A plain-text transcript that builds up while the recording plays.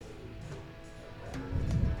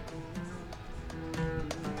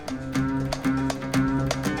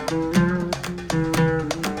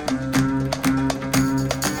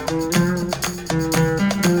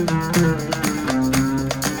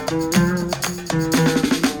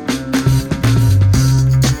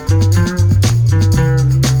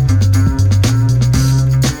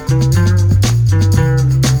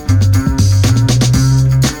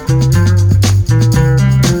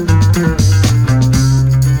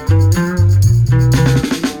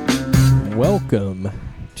welcome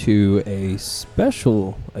to a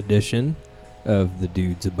special edition of The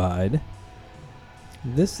Dudes Abide.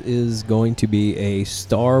 This is going to be a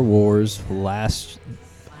Star Wars The Last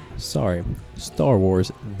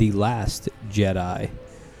Jedi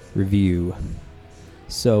review.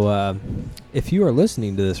 So, if you are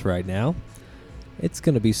listening to this right now, it's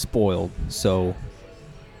going to be spoiled. So,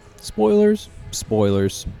 spoilers.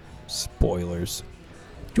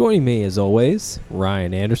 Joining me, as always,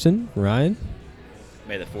 Ryan Anderson. Ryan.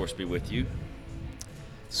 May the Force be with you.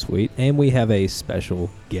 Sweet. And we have a special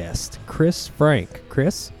guest, Chris Frank.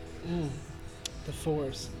 Chris? The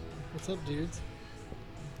Force. What's up, dudes?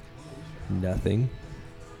 Nothing.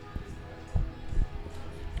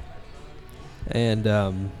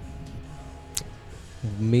 And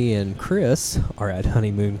me and Chris are at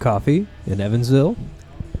Honeymoon Coffee in Evansville,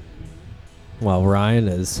 while Ryan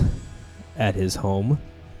is at his home.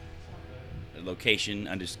 Location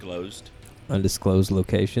undisclosed. Undisclosed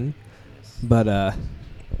location. But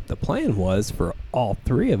the plan was for all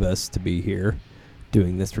three of us to be here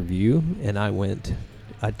doing this review, and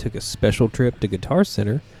I took a special trip to Guitar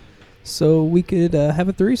Center so we could have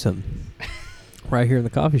a threesome right here in the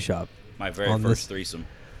coffee shop. My very first threesome.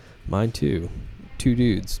 Mine too. 2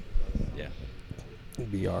 dudes. Yeah.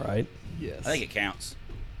 It'd be all right. Yes. I think it counts.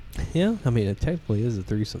 Yeah, I mean, it technically is a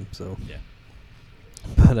threesome, so. Yeah.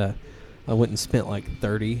 But I went and spent like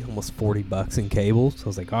almost $40 in cables. So I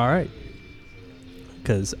was like, all right.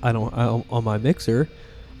 Because on my mixer,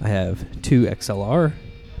 I have 2 XLR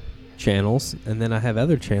channels, and then I have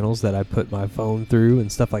other channels that I put my phone through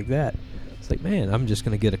and stuff like that. It's like, man, I'm just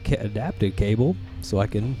going to get a adapted cable so I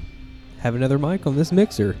can have another mic on this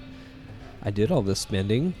mixer. I did all this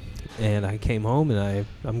spending, and I came home, and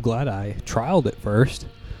I'm glad I trialed it first.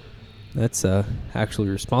 That's actually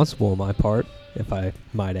responsible on my part, if I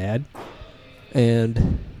might add.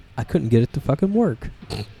 And I couldn't get it to fucking work.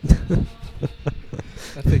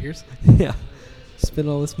 That figures. Yeah. Spent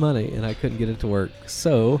all this money, and I couldn't get it to work.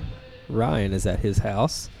 So, Ryan is at his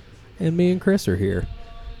house, and me and Chris are here.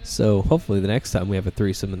 So, hopefully the next time we have a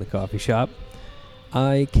threesome in the coffee shop,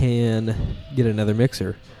 I can get another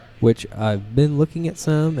mixer, which I've been looking at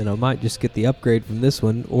some, and I might just get the upgrade from this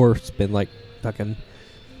one, or spend like fucking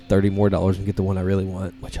 $30 more and get the one I really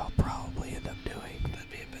want, which I'll probably end up doing. That'd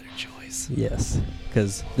be a better choice. Yes,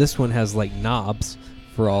 because this one has like knobs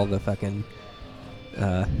for all the fucking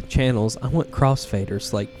channels. I want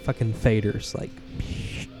crossfaders, like fucking faders, like.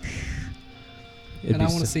 And I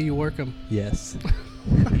want to see you work them. Yes.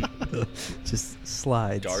 Just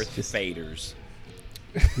slides. Darth Faders.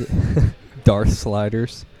 Darth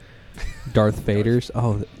sliders. Darth Faders.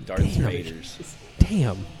 Oh, Darth damn. Faders.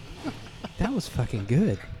 Damn. That was fucking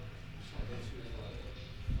good.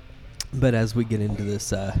 But as we get into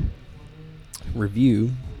this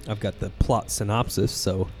review, I've got the plot synopsis,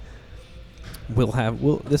 so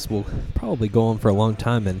this will probably go on for a long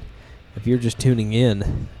time, and if you're just tuning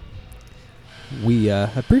in, we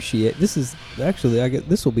appreciate. This is actually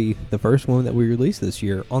this will be the first one that we release this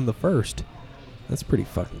year on the 1st. That's pretty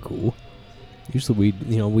fucking cool. Usually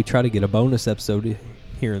we try to get a bonus episode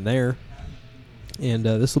here and there, and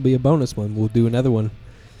this will be a bonus one. We'll do another one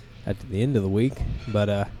at the end of the week,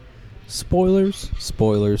 but spoilers,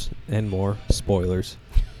 and more spoilers.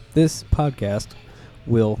 This podcast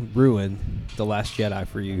will ruin The Last Jedi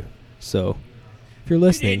for you. So, if you're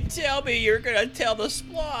listening... You didn't tell me you're going to tell the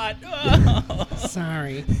plot. Oh.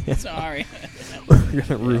 Sorry. Sorry. We're going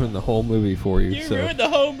to ruin the whole movie for you. You ruined the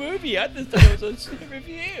whole movie. I just thought it was a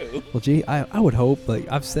review. Well, gee, I would hope,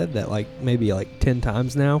 I've said that maybe 10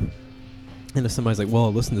 times now. And if somebody's like, well, I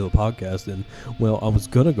listened to the podcast, and, well, I was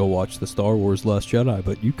going to go watch the Star Wars Last Jedi,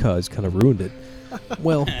 but you guys kind of ruined it.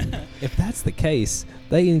 Well, if that's the case,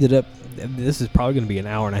 they ended up, this is probably going to be an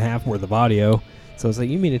hour and a half worth of audio. So I was like,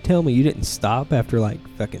 you mean to tell me you didn't stop after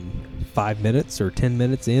fucking 5 minutes or 10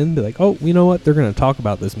 minutes in? Be like, oh, you know what? They're going to talk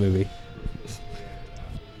about this movie.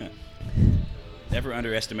 Never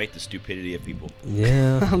underestimate the stupidity of people.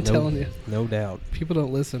 Yeah. I'm telling you. No doubt. People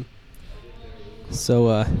don't listen.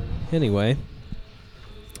 So, anyway,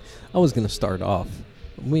 I was going to start off.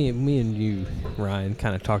 Me and you, Ryan,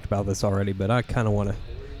 kind of talked about this already, but I kind of want to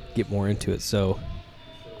get more into it. So,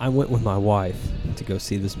 I went with my wife to go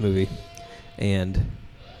see this movie, and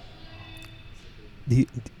do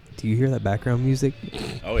you hear that background music?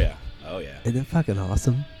 Oh, yeah. Isn't it fucking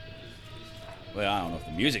awesome? Well, I don't know if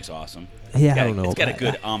the music's awesome. Yeah, I don't know. It's got a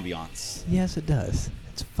good ambiance. Yes, it does.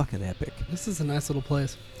 It's fucking epic. This is a nice little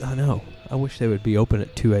place. I know. I wish they would be open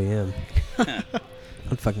at 2 a.m.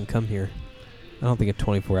 I'd fucking come here. I don't think a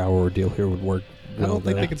 24-hour ordeal here would work. I don't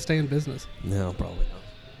think they could stay in business. No, probably not.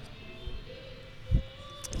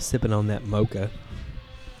 sipping on that mocha.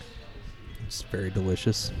 It's very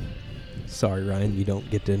delicious. Sorry, Ryan, you don't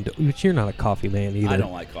get to but you're not a coffee man either. I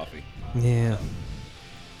don't like coffee. Yeah.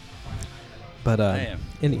 But I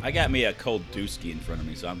am. I got me a cold Dusky in front of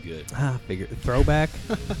me, so I'm good. I figured throwback.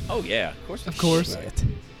 Oh yeah, of course. Of course. Shit.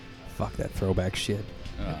 Fuck that throwback shit.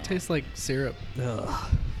 It tastes like syrup.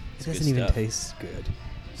 Ugh. It good doesn't even stuff. taste good.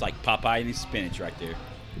 It's like Popeye and his spinach right there.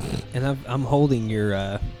 And I'm holding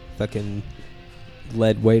your fucking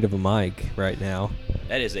lead weight of a mic right now.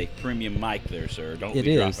 That is a premium mic there, sir. Don't It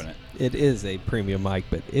be is. dropping it. It is a premium mic,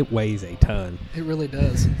 but it weighs a ton. It really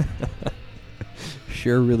does.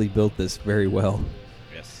 Sure, really built this very well.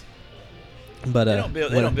 Yes. But They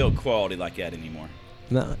don't build quality like that anymore.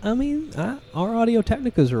 No, I mean, our Audio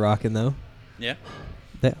Technicas are rocking though. Yeah.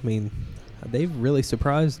 They've really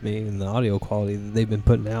surprised me in the audio quality that they've been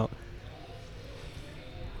putting out.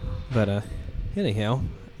 But anyhow,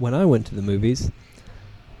 when I went to the movies,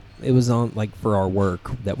 it was on like for our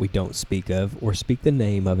work that we don't speak of or speak the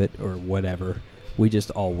name of it or whatever. We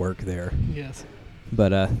just all work there. Yes.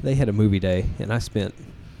 But they had a movie day, and I spent,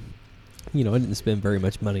 I didn't spend very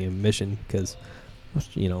much money in admission because I was,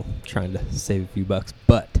 trying to save a few bucks.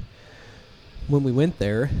 But when we went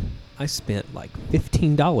there, I spent like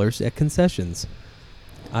 $15 at concessions.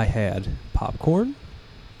 I had popcorn,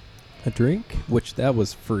 a drink, which that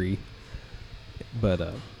was free.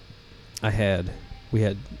 But we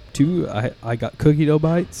had two. I got cookie dough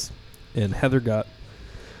bites, and Heather got.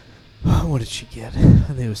 What did she get? I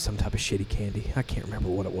think it was some type of shitty candy. I can't remember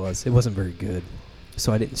what it was. It wasn't very good,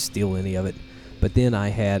 so I didn't steal any of it. But then I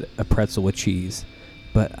had a pretzel with cheese.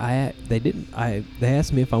 But they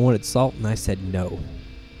asked me if I wanted salt, and I said no,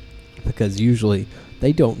 because usually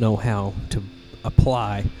they don't know how to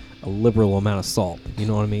apply a liberal amount of salt. You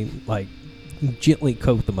know what I mean? Like, gently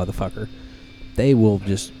coat the motherfucker. They will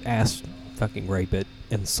just ass fucking rape it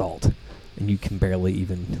and salt. And you can barely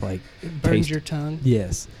even, like, It burns taste. your tongue.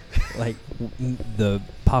 Yes. Like, the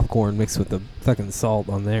popcorn mixed with the fucking salt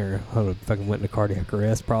on there. I would have fucking went into cardiac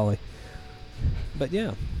arrest, probably. But,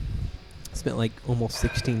 yeah. Spent, like, almost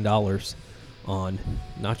 $16 on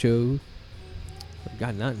nachos.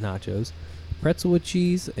 God, not nachos. Pretzel with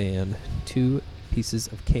cheese and 2 pieces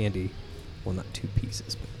of candy. Well, not 2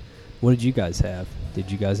 pieces, but what did you guys have? Did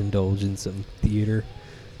you guys indulge in some theater?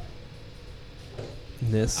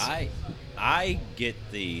 I get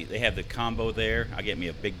they have the combo there. I get me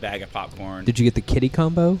a big bag of popcorn. Did you get the kitty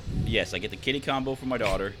combo? Yes, I get the kitty combo for my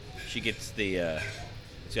daughter. She gets she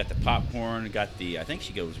got the popcorn, I think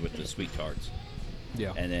she goes with the sweet tarts.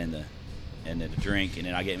 Yeah. And then the drink, and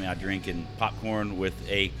then I get me a drink and popcorn with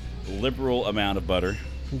a liberal amount of butter.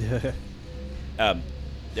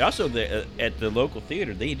 They also at the local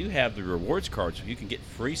theater, they do have the rewards card, so you can get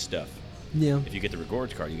free stuff. Yeah. If you get the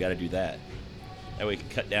rewards card, you got to do that. That way you can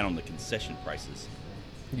cut down on the concession prices.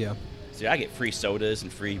 Yeah. See, I get free sodas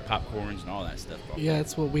and free popcorns and all that stuff. Yeah,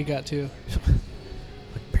 that's what we got too.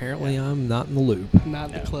 Apparently, I'm not in the loop.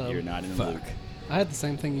 Not No, the club. you're not in the loop. I had the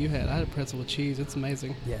same thing you had. I had a pretzel with cheese. It's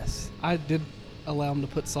amazing. Yes. I did allow them to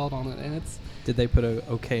put salt on it, and it's Did they put a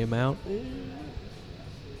okay amount?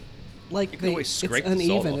 like You can always it's scrape the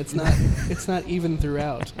salt uneven. off. It's not. It's not even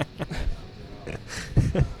throughout.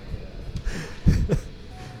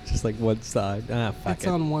 Just like one side. Fuck It's it.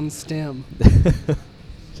 on one stem,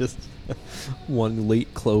 Just one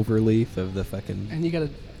clover leaf of the fucking. and you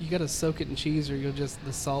gotta soak it in cheese, or the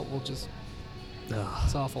salt will just. Ugh.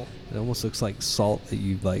 It's awful. It almost looks like salt that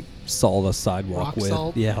you like salt a sidewalk Rock with.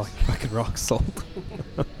 salt? Yeah, like fucking rock salt.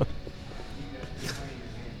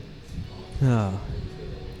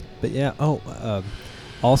 But yeah.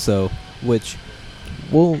 Also, which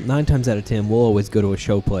we'll 9 times out of 10 we'll always go to a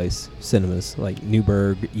show place, cinemas like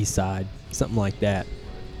Newburgh, East Side, something like that.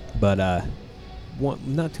 But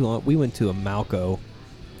not too long, we went to a Malco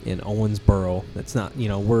in Owensboro. That's not,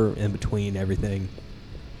 we're in between everything.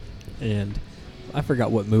 And I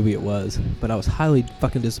forgot what movie it was, but I was highly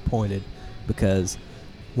fucking disappointed because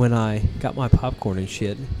when I got my popcorn and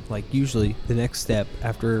shit, like usually the next step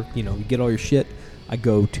after, you get all your shit, I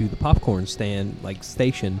go to the popcorn stand, like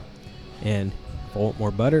station, and if I want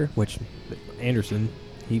more butter, which Anderson,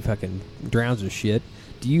 he fucking drowns his shit.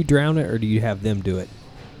 Do you drown it or do you have them do it?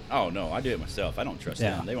 Oh, no, I do it myself. I don't trust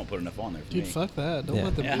Yeah. them. They won't put enough on there for Dude, me. fuck that. Don't Yeah.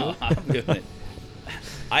 let them do Yeah, it. I'm doing it.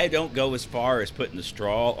 I don't go as far as putting the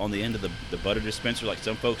straw on the end of the butter dispenser like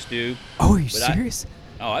some folks do. Oh, are you But serious?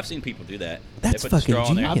 I've seen people do that. That's they put the fucking straw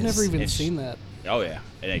on there. I've never even and seen that. Oh, yeah.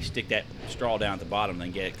 And they stick that straw down at the bottom and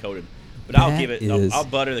then get it coated. But I'll That give it, is- I'll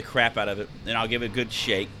butter the crap out of it. Then I'll give it a good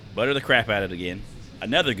shake, butter the crap out of it again,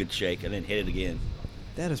 another good shake, and then hit it again.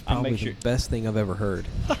 That is I'll probably make the sure- best thing I've ever heard.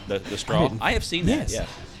 The straw. didn't- I have seen that. Yes. Yeah.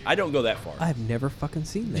 I don't go that far. I've never fucking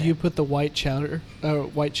seen that. Do you put the white cheddar?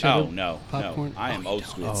 White cheddar. Oh no, popcorn? no! I am Oh, you old don't.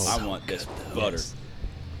 school. It's I so want this good, butter. Yes.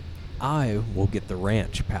 I will get the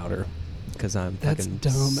ranch powder because I'm That's fucking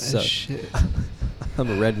dumb so- as shit. I'm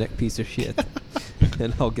a redneck piece of shit,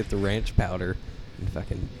 and I'll get the ranch powder and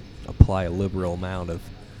fucking apply a liberal amount of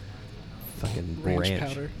fucking Ranch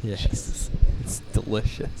powder? Yes, Jesus. it's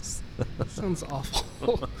delicious. Sounds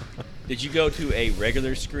awful. Did you go to a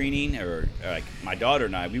regular screening, or like my daughter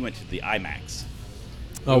and I? We went to the IMAX.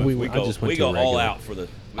 Oh, we I go. just went we to go a all regular. out for the.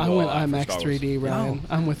 we I go went all out for IMAX Star Wars. 3D, Ryan. No.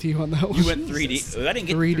 I'm with you on that one. You went 3D. I didn't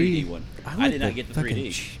get 3D. the 3D one. I went did not the get the fucking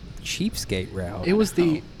 3D. cheapskate route. It was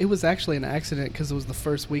it was actually an accident because it was the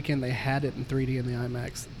first weekend they had it in 3D in the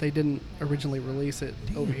IMAX. They didn't originally release it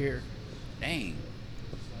over here. Dang.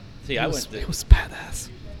 See, It I was, went. it was badass.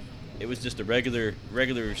 It was just a regular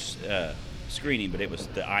screening, but it was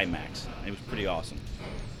the IMAX. It was pretty awesome.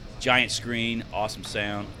 Giant screen, awesome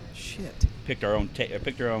sound. Shit. Picked our own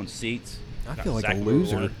seats. I Got feel like a exactly where we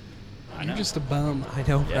loser. wanted. I know. You're just a bum I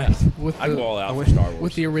know, Yeah. right? with I the go all out for went- Star Wars.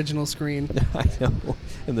 with the original screen. I know.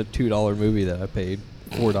 And the $2 movie that I paid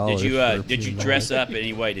 $4. Did you dress up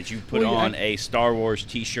anyway? Did you put Well, on a Star Wars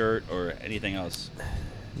T-shirt or anything else?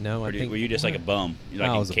 No, I Or think were you just like a bum? You like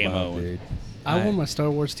I in was a camo? bum, dude. I wore my Star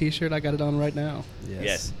Wars T-shirt. I got it on right now.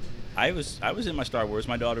 Yes. I was in my Star Wars.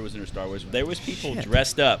 My daughter was in her Star Wars. There was people Shit.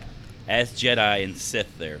 dressed up as Jedi and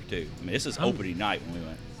Sith there too. I mean, this is opening night when we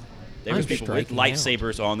went. There was I'm people with striking out.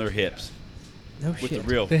 lightsabers on their hips No with shit. the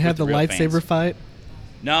real. They had the with real lightsaber fans. fight.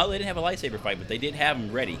 No, they didn't have a lightsaber fight, but they did have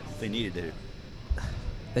them ready if they needed to. They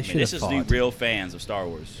I mean, should this have is fought. the real fans of Star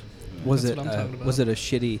Wars. Was That's it what I'm talking about. was it a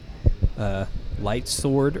shitty light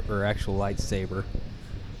sword or actual lightsaber?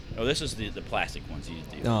 Oh, this is the plastic ones you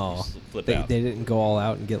No, just flip they out. didn't go all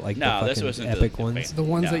out and get like No, the this fucking wasn't epic the ones. fancy- The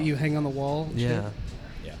ones No. that you hang on the wall. and shit. Yeah,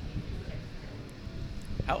 Yeah.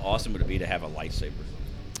 How awesome would it be to have a lightsaber?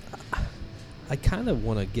 I kind of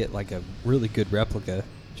want to get like a really good replica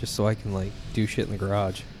just so I can like do shit in the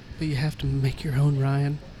garage. But you have to make your own,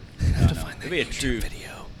 Ryan. You have to No, find that it'd be a YouTube true-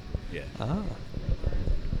 video. Yeah. Ah,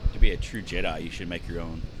 To be a true Jedi, you should make your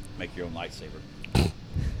own lightsaber.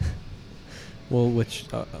 well, which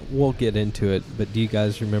we'll get into it. But do you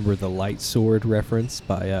guys remember the light sword reference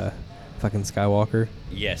by fucking Skywalker?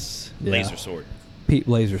 Yes. Yeah. Laser sword.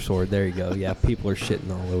 Laser sword. There you go. Yeah, people are shitting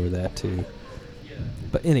all over that too.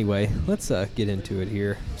 But anyway, let's get into it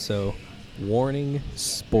here. So, warning,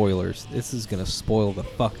 spoilers. This is gonna spoil the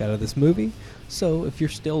fuck out of this movie. So, if you're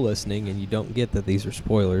still listening and you don't get that these are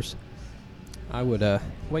spoilers, I would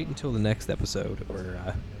wait until the next episode.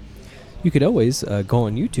 Or you could always go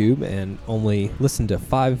on YouTube and only listen to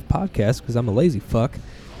 5 podcasts because I'm a lazy fuck,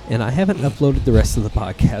 and I haven't uploaded the rest of the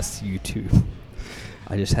podcasts to YouTube.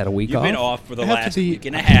 I just had a week You've off. been off for the After last the- week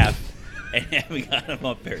and a half, and haven't got them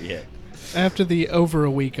up there yet. After the over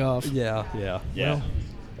a week off. Yeah. Yeah. Well,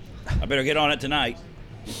 I better get on it tonight.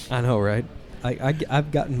 I know, right?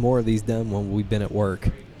 I've gotten more of these done when we've been at work.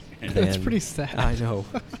 That's than- pretty sad. I know.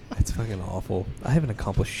 It's fucking awful. I haven't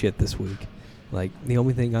accomplished shit this week. Like, the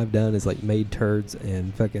only thing I've done is, like, made turds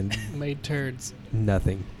and fucking Made turds.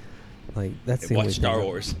 nothing. Like, that's the Watch only Star thing.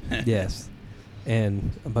 Wars. Yes.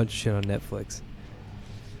 And a bunch of shit on Netflix.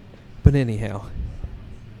 But anyhow.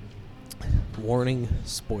 Warning,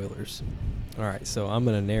 spoilers. Alright, so I'm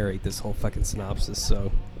going to narrate this whole fucking synopsis,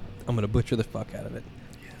 so I'm going to butcher the fuck out of it.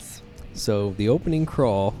 Yes. So, the opening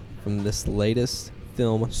crawl from this latest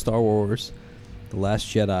film, Star Wars, The Last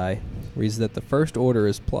Jedi, reads that the First Order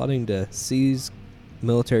is plotting to seize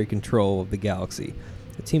military control of the galaxy.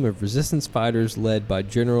 A team of resistance fighters led by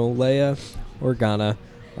General Leia Organa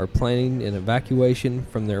are planning an evacuation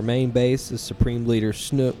from their main base as Supreme Leader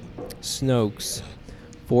Snoke's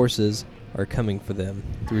forces are coming for them.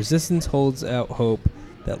 The resistance holds out hope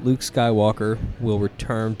that Luke Skywalker will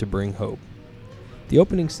return to bring hope. The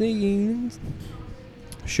opening scenes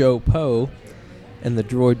show Poe and the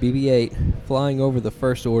droid BB-8 flying over the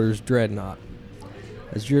First Order's dreadnought.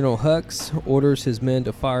 As General Hux orders his men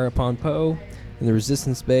to fire upon Poe in the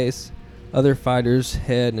resistance base, other fighters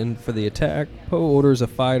head in for the attack. Poe orders a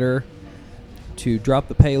fighter to drop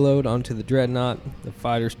the payload onto the dreadnought. The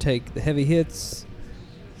fighters take the heavy hits.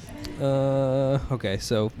 Okay,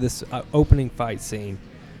 so this opening fight scene.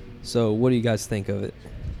 So, what do you guys think of it?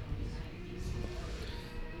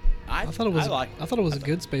 I I thought it was. like- I thought it was a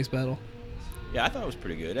good space battle. Yeah, I thought it was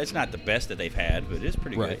pretty good. It's not the best that they've had, but it is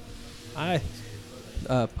pretty good.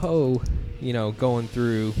 Poe, going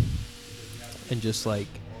through and just like,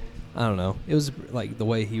 I don't know. It was like the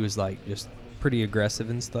way he was like just pretty aggressive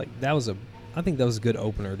and stuff. Like I think that was a good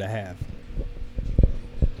opener to have.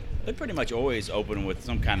 They pretty much always open with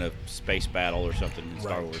some kind of space battle or something in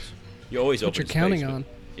Star Wars. You always What open you're space, counting but- on.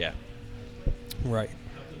 Yeah. Right.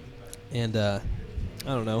 And I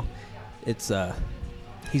don't know. It's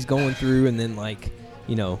he's going through, and then like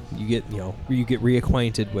you get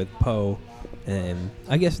reacquainted with Poe, and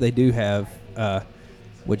I guess they do have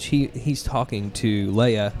which he's talking to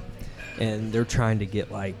Leia, and they're trying to get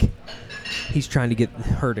he's trying to get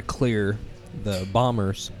her to clear the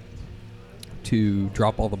bombers to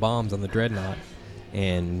drop all the bombs on the dreadnought,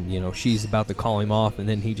 and she's about to call him off, and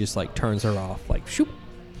then he just turns her off, shoop,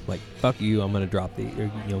 fuck you, I'm gonna drop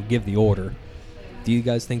give the order. Do you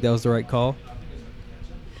guys think that was the right call?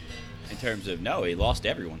 In terms of no, he lost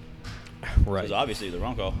everyone. Right. It was obviously the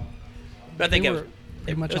wrong call. But I think They that were was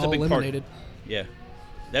pretty much it was all a big eliminated. Part, yeah,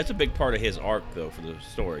 that's a big part of his arc though for the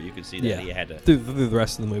story. You can see that he had to through the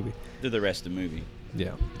rest of the movie. through the rest of the movie.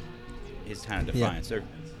 Yeah. His kind of defiance.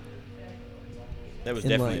 That was And,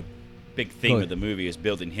 definitely a big go theme ahead. of the movie is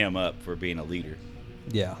building him up for being a leader.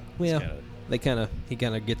 Yeah. Well, kinda- he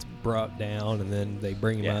kind of gets brought down, and then they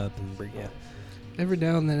bring him Yeah. up and bring Every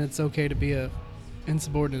now and then, it's okay to be a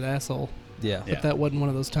insubordinate asshole. yeah. Yeah. But that wasn't one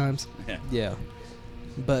of those times. Yeah.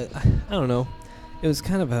 But I don't know. It was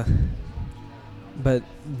kind of but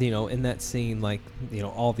in that scene,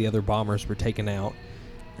 all the other bombers were taken out,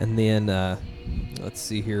 and then let's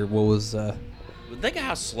see here, what was But think of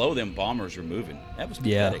how slow them bombers were moving. That was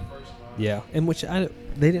yeah. pathetic. Yeah, and which they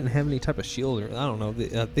didn't have any type of shield, or I don't know.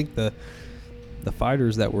 I think the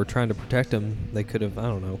fighters that were trying to protect them, they could have, I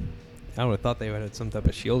don't know. I would have thought they would have had some type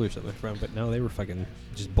of shield or something from, but no, they were fucking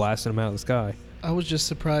just blasting them out of the sky. I was just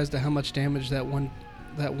surprised at how much damage that one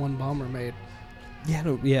bomber made.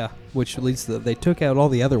 Yeah, which leads to they took out all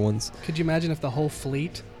the other ones. Could you imagine if the whole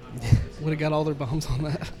fleet would have got all their bombs on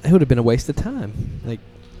that? It would have been a waste of time.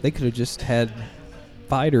 They could have just had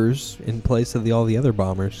fighters in place of all the other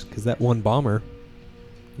bombers, because that one bomber,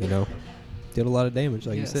 did a lot of damage,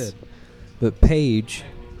 like Yes. you said. But Paige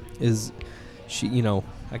is,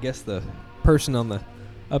 I guess the person on the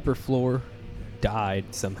upper floor died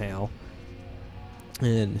somehow,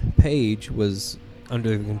 and Paige was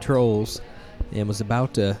under the controls and was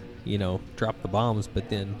about to, drop the bombs, but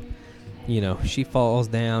then, she falls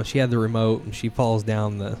down. She had the remote, and she falls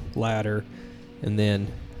down the ladder, and then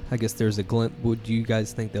I guess there's a glint. Would you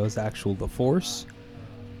guys think that was the Force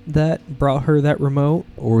that brought her that remote,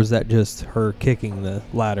 or was that just her kicking the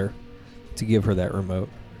ladder to give her that remote?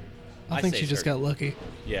 I think say she just her. got lucky.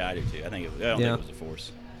 Yeah, I do too. I don't think it was the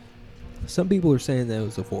Force. Some people are saying that it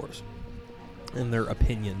was the Force, in their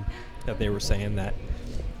opinion, that they were saying that,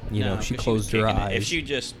 No, she 'cause closed was her kicking it.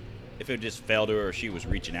 eyes. If it just fell to her, or she was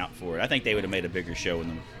reaching out for it, I think they would have made a bigger show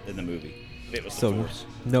in the movie. If it was the Force.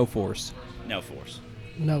 No Force. No Force.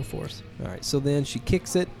 No Force. All right, so then she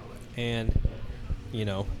kicks it, and,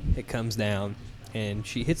 it comes down, and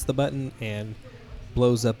she hits the button and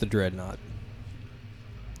blows up the dreadnought,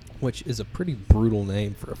 which is a pretty brutal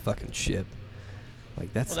name for a fucking ship.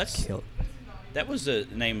 That's kill. That was the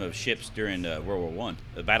name of ships during World War One.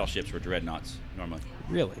 The battleships were dreadnoughts normally.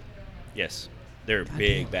 Really? Yes, they're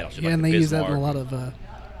big battleships. Yeah, like and the they use that in a Bismarck. lot of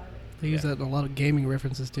use that in a lot of gaming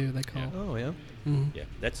references too. They call. Yeah. Oh, yeah. Mhm. Yeah,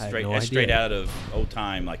 that's I had straight. no That's straight idea. out of old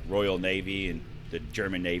time, like Royal Navy and the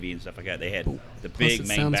German Navy and stuff like that. They had the Plus big it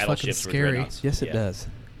main sounds battleships fucking were scary. dreadnoughts. Yes, it Yeah. does.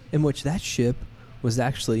 In which that ship was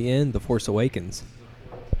actually in The Force Awakens,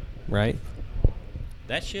 right?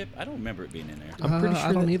 That ship, I don't remember it being in there. I'm pretty sure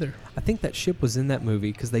I don't that- either. I think that ship was in that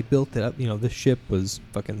movie because they built it up. This ship was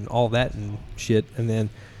fucking all that and shit, and then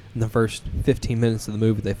in the first 15 minutes of the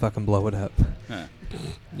movie, they fucking blow it up. Huh.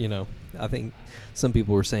 I think some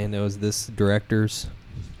people were saying it was this director's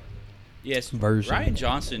Yes, version. Ryan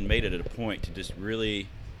Johnson made it a point to just really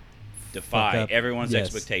Fuck defy up. everyone's Yes.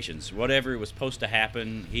 expectations. Whatever was supposed to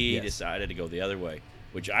happen, he Yes. decided to go the other way,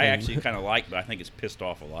 which I And- actually kind of like, but I think it's pissed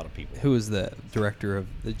off a lot of people. Who was the director of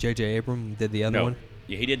the J.J. Abrams? Did the other No. one?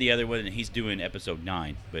 Yeah, he did the other one, and he's doing episode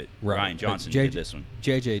 9, but Right. Ryan But Johnson J.J. did this one.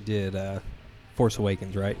 J.J. did Force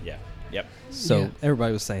Awakens, right? Yeah. Yep. So Yeah.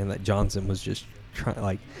 everybody was saying that Johnson was just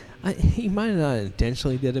trying, he might have not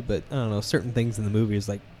intentionally did it, but I don't know, certain things in the movie is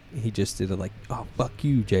he just did it oh, fuck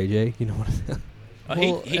you, JJ. You know what I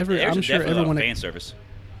mean? Well, There's I'm sure definitely a lot everyone- of fan service.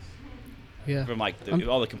 Yeah. From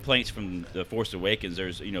all the complaints from the Force Awakens,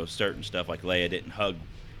 there's certain stuff like Leia didn't hug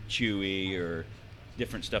Chewie or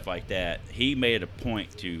different stuff like that. He made it a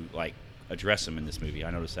point to address them in this movie.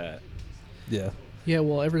 I noticed that. Yeah. Yeah,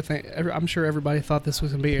 well, I'm sure everybody thought this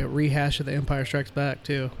was going to be a rehash of The Empire Strikes Back,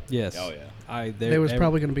 too. Yes. Oh yeah. There was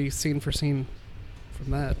probably going to be scene for scene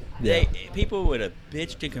from that. Yeah. People would have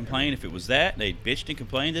bitched and complained if it was that. They bitched and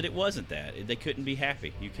complained that it wasn't that. They couldn't be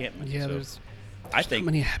happy. You can't. Yeah, so- there's I think How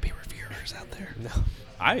many happy reviewers out there? No.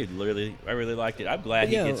 I really liked it. I'm glad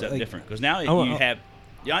Yeah, he did something like, different because now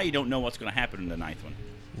you don't know what's going to happen in the ninth one.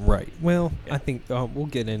 Right. Well, Yeah. I think we'll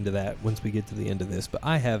get into that once we get to the end of this. But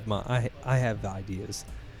I have I have the ideas.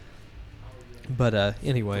 But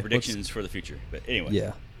anyway, Predictions for the future. But anyway.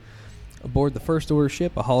 Yeah. Aboard the First Order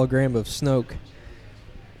ship, a hologram of Snoke.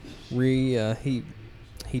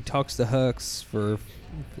 He talks to Hux for,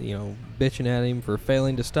 bitching at him for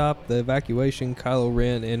failing to stop the evacuation. Kylo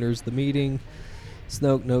Ren enters the meeting.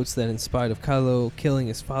 Snoke notes that in spite of Kylo killing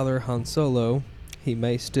his father, Han Solo, he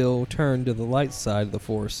may still turn to the light side of the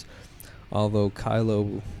Force. Although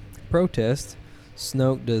Kylo protests,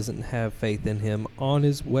 Snoke doesn't have faith in him. On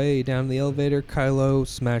his way down the elevator, Kylo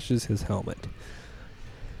smashes his helmet.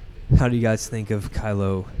 How do you guys think of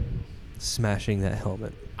Kylo smashing that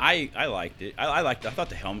helmet? I liked it. I thought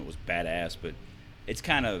the helmet was badass, but it's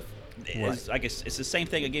kind of, I guess it's the same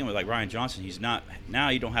thing again with like Ryan Johnson. He's not, now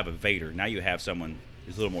you don't have a Vader. Now you have someone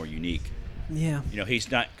who's a little more unique. Yeah. He's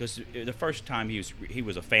not, because the first time he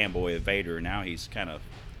was a fanboy of Vader, and now he's kind of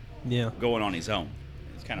going on his own.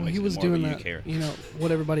 It's kind of Well, he was doing that,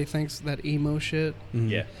 what everybody thinks, that emo shit. Mm-hmm.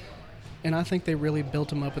 Yeah. And I think they really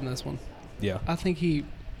built him up in this one. Yeah. I think he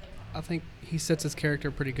sets his character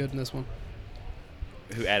pretty good in this one.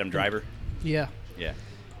 Who, Adam Driver? Yeah. Yeah.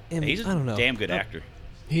 And He's a I don't know. damn good actor.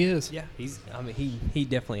 He is. Yeah, he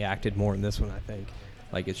definitely acted more in this one, I think.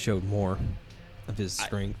 Like, it showed more of his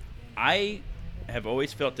strength. I have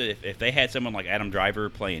always felt that if they had someone like Adam Driver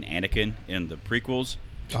playing Anakin in the prequels,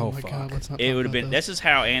 Oh, my fuck. God, let's not it talk would have about been. this. This is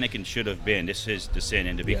how Anakin should have been. This is his descent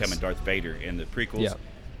into becoming Darth Vader. In the prequels,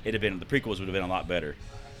 Yeah. the prequels would have been a lot better.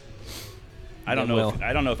 I Yeah, don't know. well,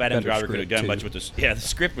 I don't know if Adam better Driver could have script, done much too. with this. Yeah, the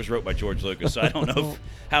script was wrote by George Lucas, so I don't know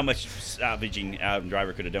how much salvaging Adam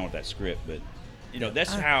Driver could have done with that script. But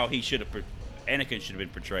that's how he should have. Anakin should have been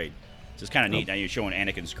portrayed. So it's kind of neat. Now you're showing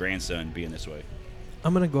Anakin's grandson being this way.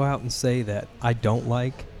 I'm going to go out and say that I don't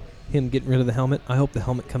like him getting rid of the helmet. I hope the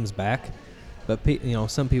helmet comes back. But,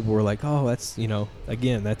 some people were like, oh, that's,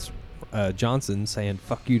 again, that's Johnson saying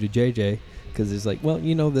fuck you to JJ. Because it's like, well,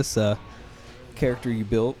 this character you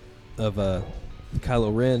built of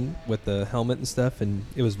Kylo Ren with the helmet and stuff, and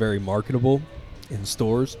it was very marketable in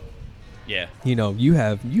stores. Yeah. You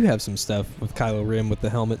have some stuff with Kylo Ren with the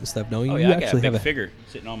helmet and stuff, don't you? Oh yeah, You I got a actually big have figure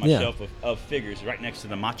sitting on my shelf of figures right next to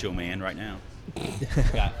the Macho Man right now.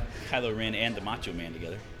 Got Kylo Ren and the Macho Man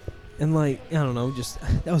together. And I don't know, just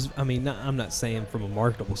that was. I'm not saying from a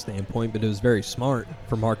marketable standpoint, but it was very smart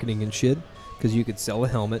for marketing and shit, because you could sell a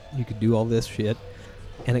helmet, you could do all this shit,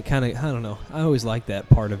 and it kind of, I don't know. I always liked that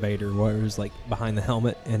part of Vader where it was like behind the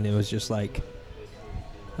helmet, and it was just like,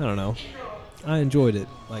 I don't know. I enjoyed it.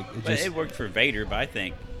 It worked for Vader, but I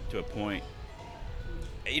think to a point,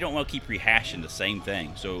 you don't want to keep rehashing the same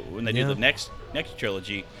thing. So when they do the next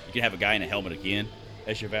trilogy, you can have a guy in a helmet again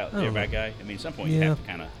as your bad guy. At some point you have to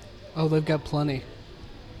kind of. Oh, they've got plenty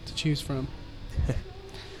to choose from.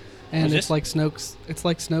 And it's like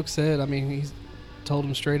Snoke said. He's told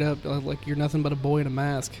him straight up, like, you're nothing but a boy in a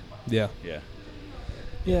mask. Yeah. Yeah.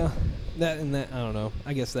 Yeah. That I don't know.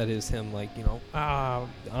 I guess that is him, like, I'm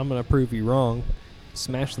going to prove you wrong.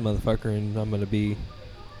 Smash the motherfucker, and I'm going to be,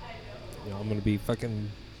 I'm going to be fucking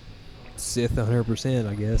Sith 100%,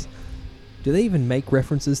 I guess. Do they even make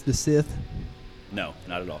references to Sith? No,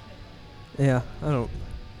 not at all. Yeah, I don't.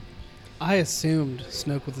 I assumed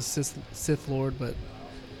Snoke was a Sith Lord, but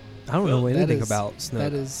I don't know anything about Snoke.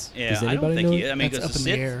 That is, Yeah, does I don't anybody think know? he. I mean, that's because up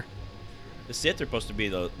in the air. the Sith are supposed to be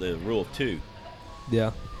the rule of two,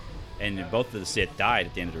 Yeah. and both of the Sith died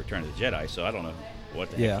at the end of the Return of the Jedi. So I don't know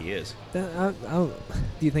what the heck he is. Do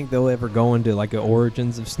you think they'll ever go into like the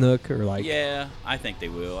origins of Snoke or like? Yeah, I think they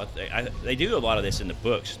will. They do a lot of this in the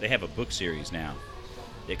books. They have a book series now.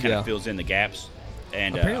 It kind of fills in the gaps,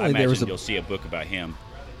 and Apparently I there was imagine you'll see a book about him.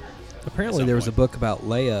 Apparently there was a book about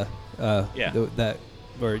Leia. Yeah.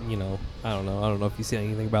 Or I don't know if you see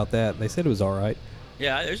anything about that. They said it was all right.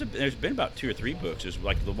 Yeah, there's been about 2 or 3 books. There's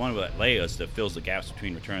like the one with Leia that fills the gaps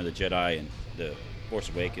between Return of the Jedi and the Force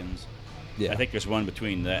Awakens. Yeah. I think there's one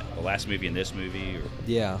between the last movie and this movie.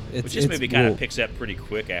 Yeah. Which this movie kind of picks up pretty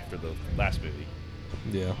quick after the last movie.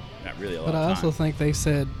 Yeah. Not really a lot But of I time. also think they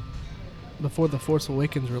said before the Force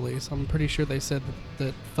Awakens release, I'm pretty sure they said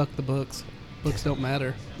that fuck the books. Books don't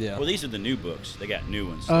matter. Yeah. Well, these are the new books. They got new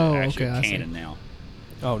ones. Oh, They're actually okay, I see. canon now.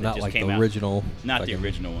 Oh, They not just like came the out. original. Not the fucking-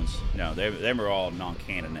 original ones. No, them are all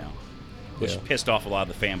non-canon now. Which Yeah. pissed off a lot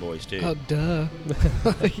of the fanboys, too. Oh, duh.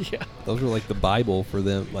 Yeah. Those were like the Bible for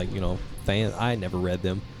them, like, fans. I never read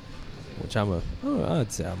them, which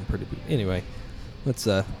I'd say I'm pretty. Anyway, let's.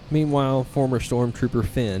 Meanwhile, former Stormtrooper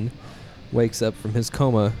Finn wakes up from his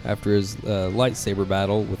coma after his lightsaber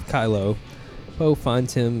battle with Kylo. Poe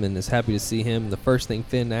finds him and is happy to see him. The first thing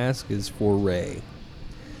Finn asks is for Rey.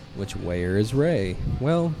 Where is Rey?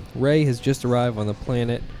 Well, Rey has just arrived on the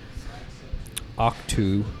planet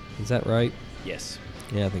Octu. Is that right? Yes.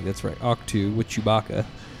 Yeah, I think that's right. Octu with Chewbacca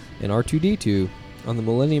and R2-D2 on the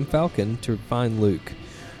Millennium Falcon to find Luke.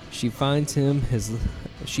 She hands him his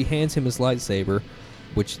lightsaber,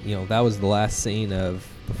 which, that was the last scene of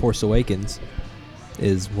The Force Awakens,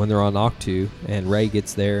 is when they're on Octu, and Rey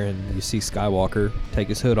gets there, and you see Skywalker take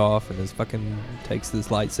his hood off, and takes this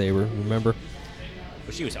lightsaber. Remember?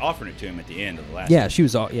 But she was offering it to him at the end of the last. Yeah, she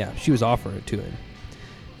was offering it to him,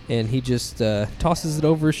 and he just tosses it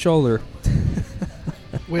over his shoulder,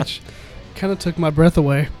 which kind of took my breath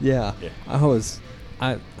away. Yeah. I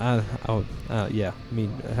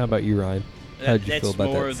mean, how about you, Ryan? How did you feel about that?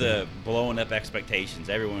 That's more of the blowing up expectations.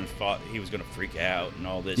 Everyone thought he was going to freak out and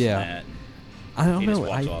all this and that. I don't know.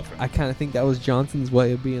 I kind of think that was Johnson's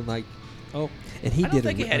way of being like, oh, and he did. I don't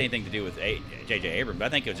think it had anything to do with J.J. Abrams, but I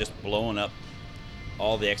think it was just blowing up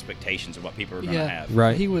all the expectations of what people are going to have.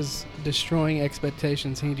 Right. He was destroying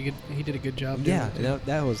expectations. He did a good job. Yeah,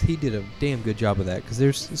 he did a damn good job of that, because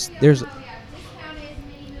there's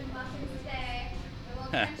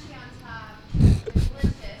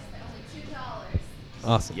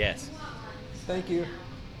awesome. Yes. Thank you.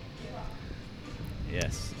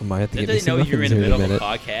 Yes. I might have to Did get me they some know you're in muffins the here middle a of a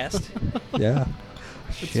podcast? Yeah.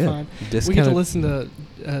 It's Shit. fine. We get to listen to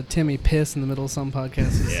Timmy piss in the middle of some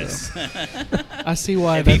podcasts. Yes. So. I see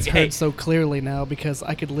why that's heard so clearly now, because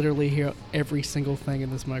I could literally hear every single thing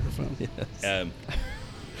in this microphone. Yes.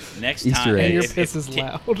 Next Easter time, egg. And your piss is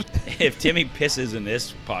loud. If Timmy pisses in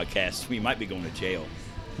this podcast, we might be going to jail.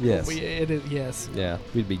 Yes. It is, yes. Yeah,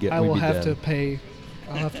 we'd be good. I will have to pay.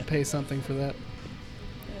 I'll have to pay something for that.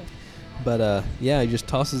 But he just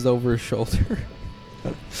tosses over his shoulder,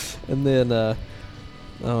 and then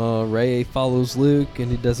Rey follows Luke,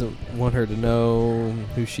 and he doesn't want her to know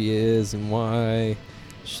who she is and why.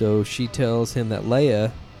 So she tells him that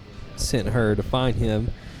Leia sent her to find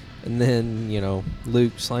him, and then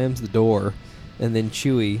Luke slams the door, and then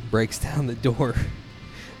Chewie breaks down the door. And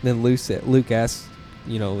then Luke asks,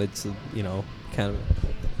 it's kind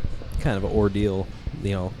of an ordeal.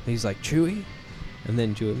 He's like, Chewie. And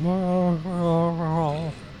then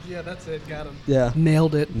Chewie, Yeah, that's it. Got him. yeah,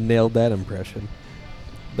 Nailed it. nailed that impression.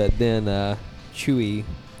 But then Luke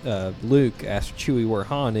asks Chewie where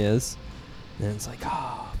Han is, and it's like,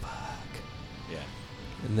 oh fuck. Yeah.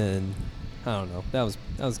 And then I don't know. That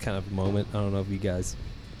was kind of a moment. I don't know if you guys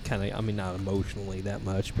not emotionally that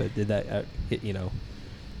much, but did that hit?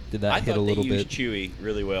 Did that hit a little bit? I thought they used Chewie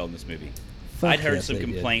really well in this movie. Fuck I'd heard yes, some they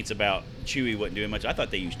complaints about Chewie wasn't doing much. I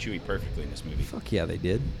thought they used Chewie perfectly in this movie. Fuck yeah, they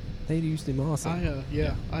did. They used him awesome.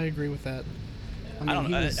 I agree with that. I don't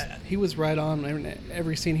mean, know, he was right on.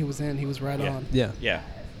 Every scene he was in, he was right on. Yeah. Yeah.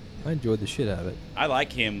 I enjoyed the shit out of it. I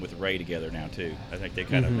like him with Rey together now too. I think they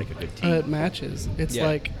kind of make a good team. It matches. It's Yeah.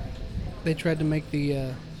 like they tried to make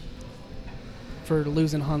the for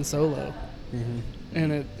losing Han Solo,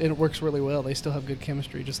 and it works really well. They still have good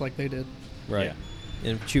chemistry, just like they did. Right. Yeah.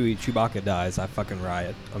 And if Chewbacca dies, I fucking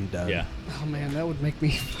riot. I'm done. Yeah. Oh man, that would make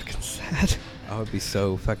me fucking sad. I would be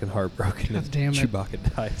so fucking heartbroken God if damn it.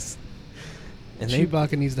 Chewbacca dies. And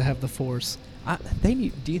Chewbacca needs to have the Force. do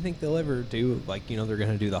you think they'll ever do, they're going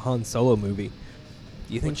to do the Han Solo movie?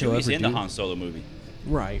 Do you think they'll Chewie's ever in do the Han Solo movie.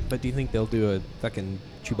 Right, but do you think they'll do a fucking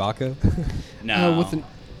Chewbacca? No.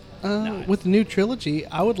 With the new trilogy,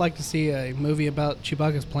 I would like to see a movie about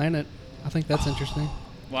Chewbacca's planet. I think that's interesting.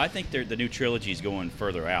 Well, I think the new trilogy is going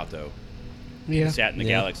further out though. Yeah. It's out in the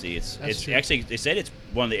Yeah. galaxy. It's true. actually, they said it's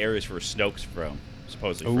one of the areas where Snoke's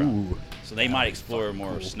supposedly from. Ooh. So they might explore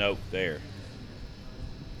more of Snoke there.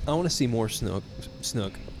 I want to see more Snoke.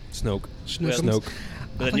 Schnookums.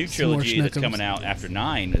 But I'd the new like to see more trilogy that's Schnookums. coming out after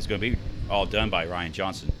 9 is going to be all done by Ryan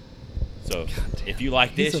Johnson. So if you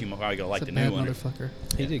like He's this, a- you probably going to like He's the a bad new one. motherfucker.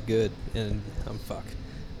 He did good, and I'm fuck.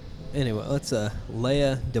 Anyway, let's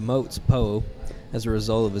Leia demotes Poe as a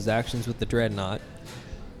result of his actions with the Dreadnought,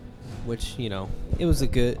 which it was a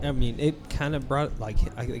good. I mean, it kind of brought I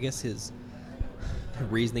guess his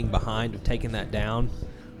reasoning behind of taking that down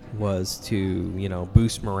was to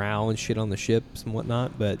boost morale and shit on the ships and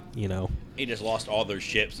whatnot. But He just lost all their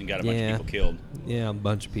ships and got a bunch Yeah. of people killed. yeah, a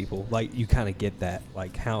bunch of people. You kind of get that,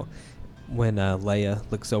 how when Leia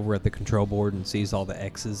looks over at the control board and sees all the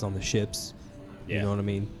X's on the ships. Yeah. You know what I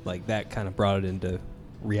mean? That kind of brought it into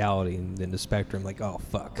reality and into Spectrum. Oh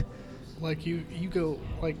fuck. Like you go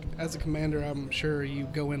as a commander, I'm sure you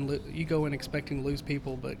go in expecting to lose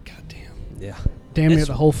people, but goddamn. Yeah. Damn near That's-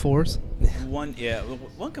 the whole Force. One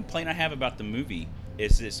complaint I have about the movie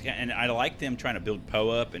is this, and I like them trying to build Poe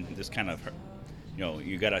up and this kind of,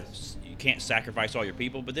 you can't sacrifice all your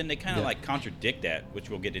people, but then they kind of like contradict that, which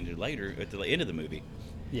we'll get into later at the end of the movie.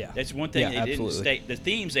 Yeah, That's one thing yeah, they didn't absolutely. stay. The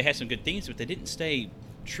themes, they had some good themes, but they didn't stay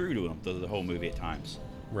true to them the whole movie at times.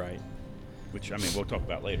 Right. Which, I mean, we'll talk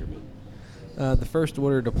about later. The First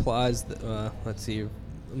Order deploys. Let's see.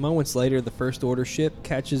 Moments later, the First Order ship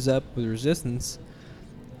catches up with Resistance.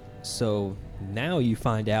 So now you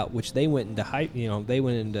find out, which they went into they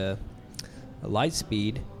went into light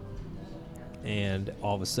speed, and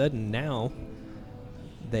all of a sudden now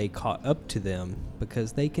they caught up to them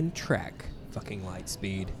because they can track fucking light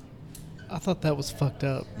speed. I thought that was fucked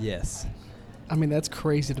up. Yes. I mean, that's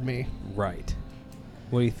crazy to me. Right.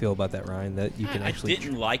 What do you feel about that, Ryan? That you can actually? I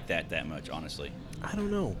didn't like that much, honestly. I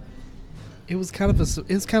don't know. It was kind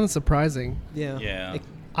of surprising. Yeah. Yeah.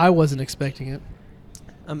 I wasn't expecting it.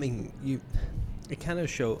 I mean, it kind of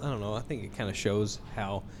show. I don't know. I think it kind of shows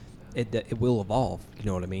how it will evolve. You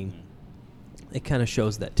know what I mean? It kind of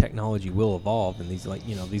shows that technology will evolve, and these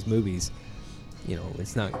movies,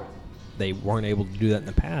 it's not. They weren't able to do that in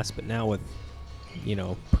the past, but now with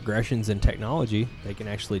progressions in technology, they can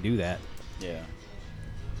actually do that. Yeah.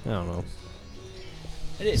 I don't know.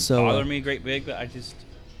 It didn't So, bother me great big, but I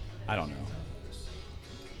don't know.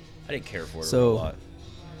 I didn't care for it a So- lot.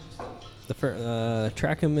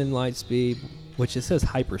 Track them in light speed, which it says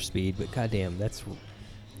hyperspeed, but goddamn, that's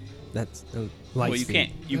light Well,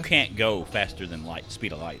 speed. you can't go faster than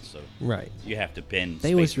speed of light, so Right. you have to bend.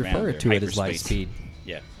 They always space around refer their to it as light hyperspace. speed.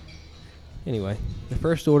 Yeah. Anyway, the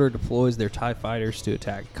First Order deploys their TIE fighters to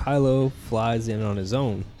attack. Kylo flies in on his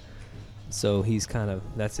own. So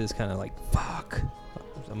that's his kind of like, fuck.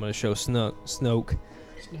 I'm going to show Snoke. Snook.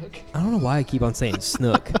 I don't know why I keep on saying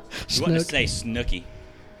Snook. You want to Snook. say Snooky?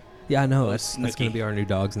 Yeah, I know. Oh, That's going Snooky. to be our new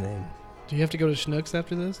dog's name. Do you have to go to Schnucks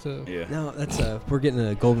after this? Yeah. No, that's we're getting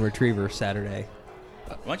a golden retriever Saturday.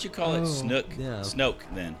 Why don't you call it Oh. Snook? Yeah. Snoke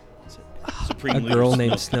then. Supreme A Leader girl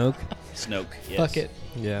named Snoke. Snoke. Snoke. Yes. Fuck it.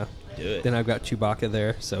 Yeah. Do it. Then I've got Chewbacca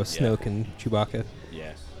there, so Snoke and Chewbacca.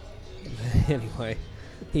 Yeah. Anyway,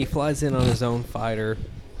 he flies in on his own fighter.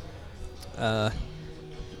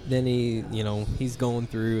 Then he's going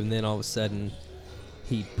through, and then all of a sudden,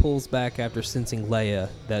 he pulls back after sensing Leia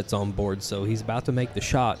that's on board. So he's about to make the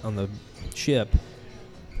shot on the ship,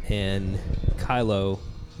 and Kylo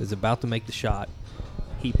is about to make the shot.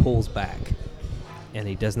 He pulls back, and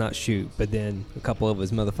he does not shoot. But then a couple of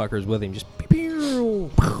his motherfuckers with him just,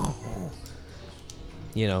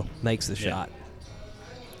 makes the Yeah.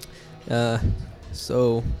 shot.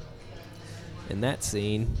 So in that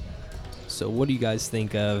scene, so what do you guys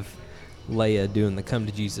think of Leia doing the come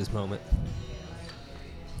to Jesus moment?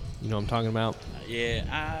 You know what I'm talking about?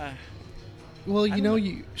 Yeah. Well, I don't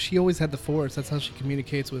know. she always had the Force. That's how she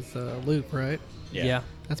communicates with Luke, right? Yeah.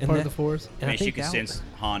 That's And part of that- the Force. I And mean, she think could that- sense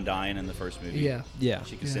Han dying in the first movie. Yeah. Yeah.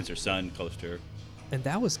 She could Yeah. sense her son close to her. And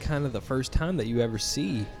that was kind of the first time that you ever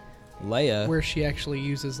see Leia. Where she actually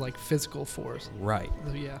uses like physical Force. Right.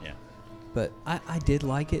 Yeah. Yeah. But I did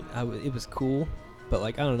like it. It was cool. But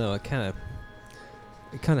like, I don't know, it kind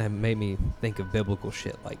of made me think of biblical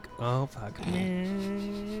shit. Like, oh fuck.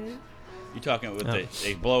 You talking with Oh.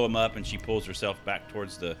 they blow him up and she pulls herself back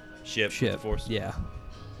towards the ship. With the Force. Yeah.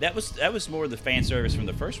 That was more the fan service from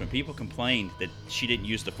the first one. People complained that she didn't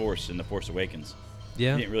use the Force in the Force Awakens.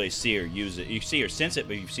 Yeah. You didn't really see her use it. You see her sense it,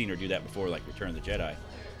 but you've seen her do that before, like Return of the Jedi.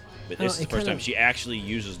 But this is the it first kinda- time she actually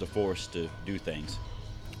uses the Force to do things.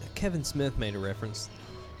 Kevin Smith made a reference,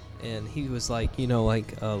 and he was like,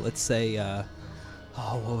 let's say,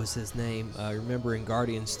 what was his name? Remember in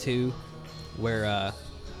Guardians 2, where,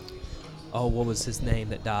 what was his name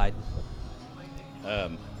that died?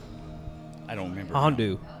 I don't remember.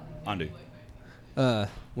 Andu. Andu.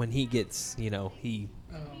 When he gets, he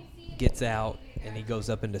gets out and he goes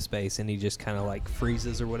up into space and he just kind of like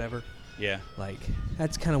freezes or whatever. Yeah. Like,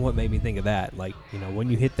 that's kind of what made me think of that. Like, when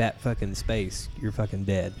you hit that fucking space, you're fucking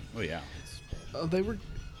dead. Oh yeah.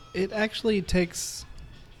 It actually takes.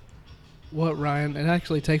 What, Ryan? It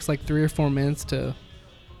actually takes like 3 or 4 minutes to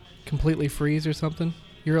completely freeze or something.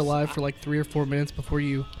 You're alive for like 3 or 4 minutes before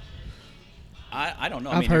you. I don't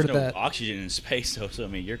know. I've I mean, heard there's no of that. oxygen in space, though. So I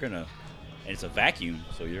mean, and it's a vacuum,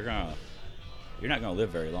 so you're not gonna live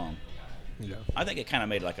very long. Yeah. I think it kind of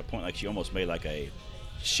made like a point, like she almost made like a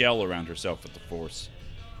shell around herself with the Force.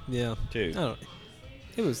 Yeah. Too. I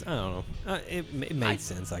don't know. It made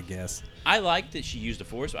sense, I guess. I liked that she used the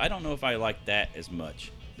Force, but I don't know if I liked that as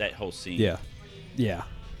much. That whole scene. Yeah.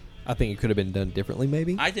 I think it could have been done differently,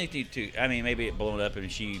 maybe. I think too. I mean, maybe it blown up and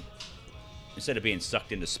she, instead of being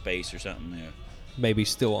sucked into space or something, maybe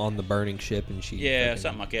still on the burning ship, and she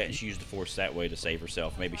something like that. And she used the Force that way to save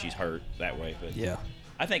herself. Maybe she's hurt that way. But Yeah.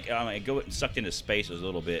 I think going sucked into space was a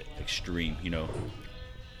little bit extreme,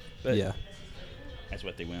 But Yeah. that's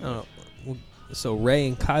what they went Well, with. so Rey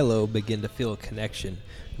and Kylo begin to feel a connection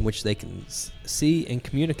in which they can see and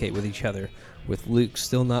communicate with each other, with Luke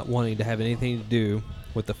still not wanting to have anything to do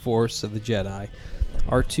with the Force of the Jedi.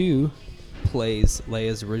 R2 plays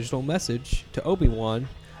Leia's original message to Obi-Wan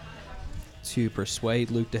to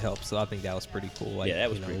persuade Luke to help. So I think that was pretty cool. Like, Yeah, that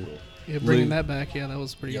was pretty cool. Yeah, bringing Luke- that back, that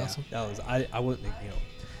was pretty Yeah, awesome. that was I wouldn't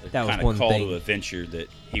The that was kind one of call thing. to adventure that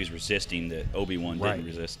he was resisting that Obi-Wan Right. didn't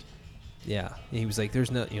resist. Yeah, and he was like, "There's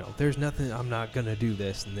there's nothing. I'm not gonna do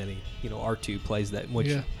this." And then he, R2 plays that, which,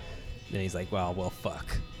 Yeah. then he's like, "Well,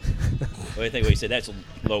 fuck." Well, I think what he said, that's a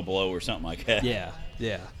low blow or something like that. Yeah,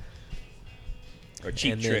 yeah. Or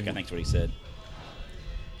cheap And trick, then- I think is what he said.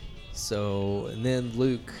 So, and then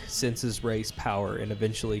Luke senses Rey's power and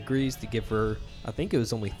eventually agrees to give her, I think it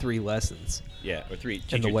was only 3 lessons. Yeah, or In the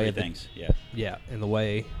teach her way three of the- things. Yeah. Yeah, in the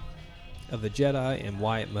way of the Jedi and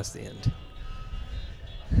why it must end.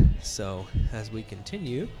 So, as we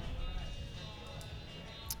continue,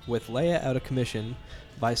 with Leia out of commission,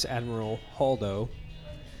 Vice Admiral Holdo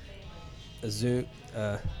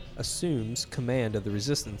assumes command of the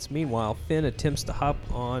Resistance. Meanwhile, Finn attempts to hop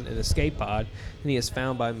on an escape pod, and he is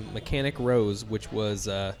found by Mechanic Rose, which was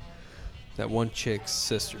that one chick's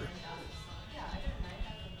sister.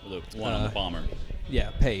 The one on the bomber. Yeah,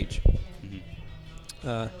 Paige.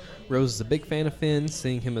 Mhm. Rose is a big fan of Finn,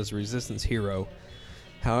 seeing him as a Resistance hero.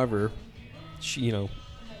 However, she,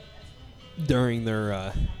 during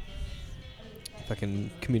their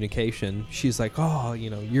fucking communication, she's like, "Oh,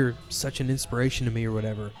 you're such an inspiration to me," or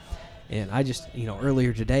whatever. And I just,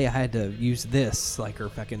 earlier today, I had to use this, like her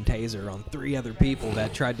fucking taser, on 3 other people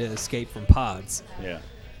that tried to escape from pods. Yeah.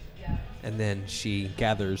 And then she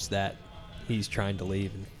gathers that he's trying to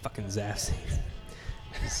leave and fucking zaps him.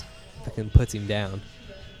 Just fucking puts him down.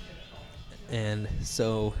 And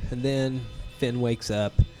then Finn wakes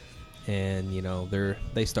up, and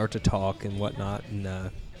they start to talk and whatnot,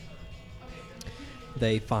 and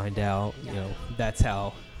they find out that's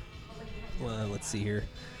how. Well, let's see here.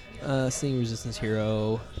 Seeing Resistance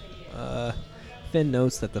hero, Finn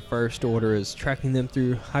notes that the First Order is tracking them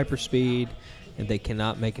through hyperspeed, and they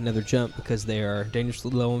cannot make another jump because they are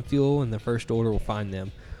dangerously low on fuel, and the First Order will find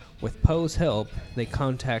them. With Poe's help, they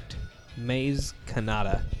contact Maz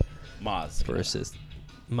Kanata for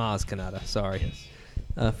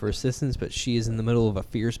for assistance, but she is in the middle of a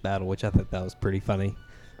fierce battle, which I thought that was pretty funny.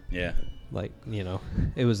 Yeah. Like,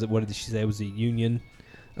 it was, what did she say? It was a union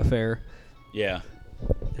affair Yeah.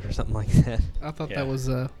 or something like that. I thought Yeah.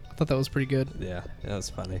 that was pretty good. Yeah, that was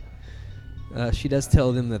funny. She does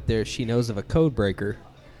tell them that she knows of a code breaker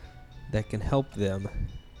that can help them.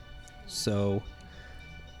 So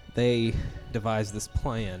they devise this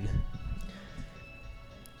plan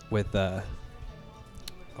with they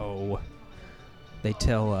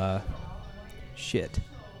tell It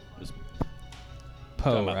was Poe,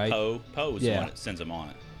 talking about right? Poe was Yeah. the one that sends him on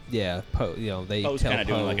it. Yeah, Poe. They Poe's tell kind of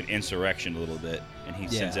doing Poe- like an insurrection a little bit, and he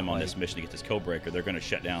sends Yeah, him on like- this mission to get this code breaker. They're going to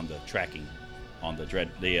shut down the tracking on the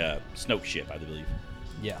Snoke ship, I believe.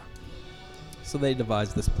 Yeah. So they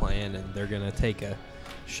devise this plan, and they're gonna take a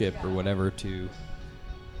ship or whatever to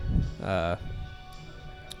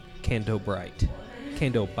Canto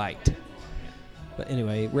Bite. But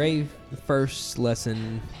anyway, Rey, first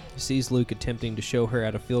lesson, sees Luke attempting to show her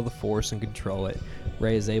how to feel the Force and control it.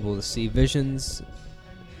 Rey is able to see visions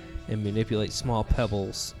and manipulate small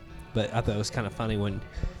pebbles. But I thought it was kind of funny when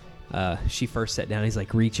she first sat down. He's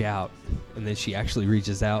like, "Reach out," and then she actually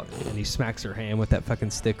reaches out, and he smacks her hand with that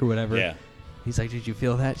fucking stick or whatever. Yeah. He's like, "Did you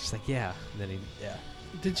feel that?" She's like, "Yeah." And then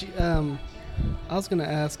Did you? I was gonna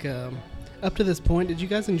ask. Up to this point, did you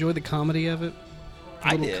guys enjoy the comedy of it? The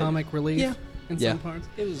I little did. comic relief Yeah. in Yeah. some parts.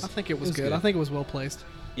 It was- I think it was it was good. good. I think it was well placed.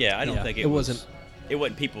 Yeah, I don't Yeah, think it it wasn't- It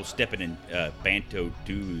wasn't people stepping in Banto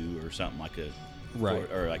Doo or something like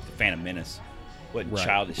Right. or like the Phantom Menace. Wasn't Right.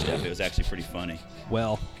 childish stuff. It was actually pretty funny.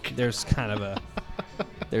 Well, there's kind of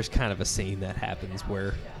a scene that happens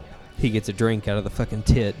where he gets a drink out of the fucking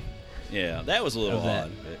tit. Yeah, that was a little Of that.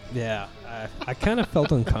 odd. But Yeah, I kind of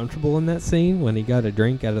felt uncomfortable in that scene when he got a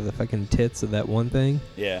drink out of the fucking tits of that one thing,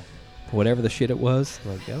 yeah, whatever the shit it was.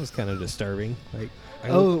 Like, that was kind of disturbing. Like,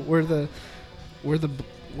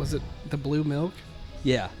 Was it the blue milk?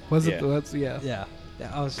 yeah, Was Yeah. it? That's yeah. yeah.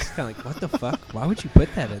 I was just kind of like, what the fuck? Why would you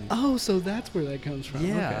put that in? Oh, so that's where that comes from.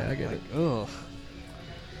 Yeah, Okay, I get it. Ugh.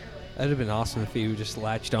 That'd have been awesome if he just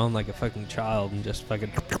latched on like a fucking child and just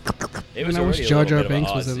fucking. it And I wish already a Jar little Jar bit of a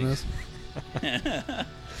Binks was odd in scene. this.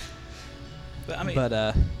 But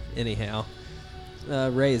I mean, anyhow,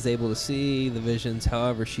 Rey is able to see the visions.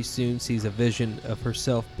 However, she soon sees a vision of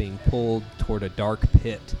herself being pulled toward a dark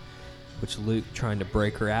pit, which Luke trying to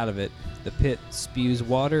break her out of it. The pit spews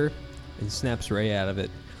water and snaps Rey out of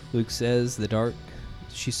it. Luke says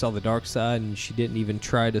she saw the dark side and she didn't even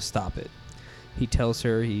try to stop it. He tells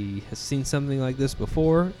her he has seen something like this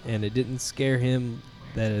before and it didn't scare him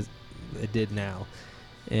it did now.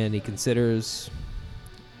 And he considers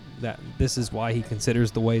that this is why he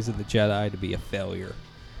considers the ways of the Jedi to be a failure,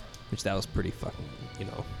 which that was pretty fucking,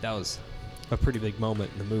 that was a pretty big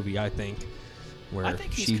moment in the movie, I think. Where I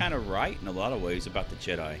think he's kind of right in a lot of ways about the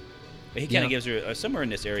Jedi. He kind of gives her, somewhere in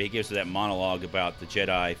this area, he gives her that monologue about the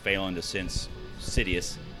Jedi failing to sense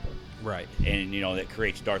Sidious. Right. And, that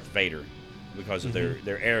creates Darth Vader because of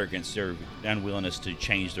their arrogance, their unwillingness to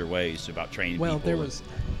change their ways about training people. Well,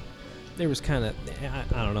 there was kind of,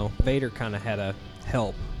 I don't know, Vader kind of had a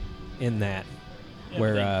help in that,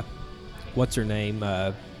 where, what's her name?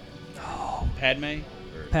 Padme?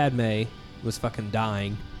 Padme was fucking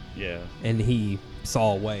dying. Yeah. And he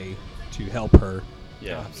saw a way to help her.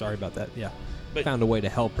 Yeah. Sorry about that. Yeah. But found a way to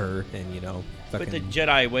help her, and fucking. But the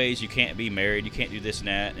Jedi ways, you can't be married, you can't do this and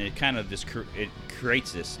that, and it kind of it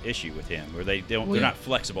creates this issue with him where they're not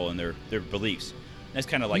flexible in their beliefs. And that's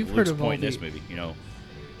kind of like Luke's point in this movie,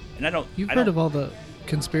 And You've heard of all the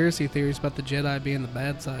conspiracy theories about the Jedi being the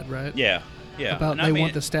bad side, right? Yeah. Yeah. About they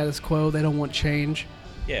want the status quo, they don't want change.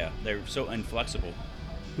 Yeah, they're so inflexible.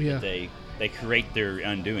 Yeah. That they create their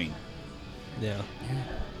undoing. Yeah.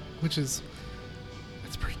 Which is,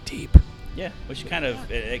 it's pretty deep. Yeah, which kind of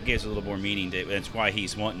it gives a little more meaning. That's why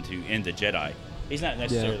he's wanting to end the Jedi. He's not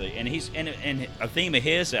necessarily, and a theme of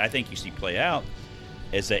his that I think you see play out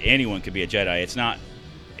is that anyone could be a Jedi. It's not,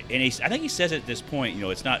 and I think he says at this point,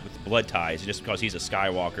 it's not with blood ties. Just because he's a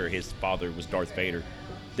Skywalker, his father was Darth Vader,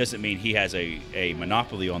 doesn't mean he has a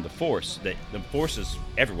monopoly on the Force. That the Force is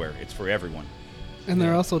everywhere. It's for everyone. And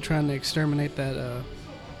they're also trying to exterminate that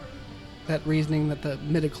reasoning that the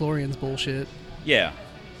midichlorians bullshit. Yeah.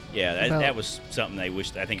 Yeah, that was something they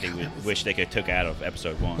wish they could took out of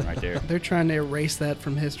episode 1 right there. They're trying to erase that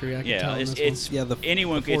from history. I can tell.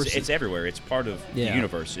 It's everywhere. It's part of the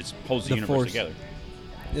universe. It holds the universe together.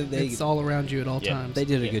 It's all around you at all times. They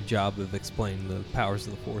did a good job of explaining the powers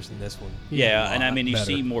of the Force in this one. Yeah, and I mean you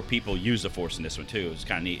see more people use the Force in this one too. It's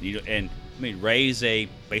kind of neat. And I mean Rey's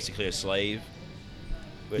basically a slave.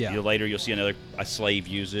 But later you'll see a slave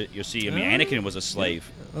use it. You'll see. I mean Anakin was a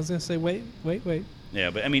slave. I was gonna say wait. Yeah,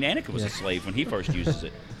 but I mean, Anakin was a slave when he first uses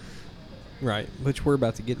it. Right, which we're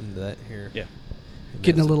about to get into that here. Yeah.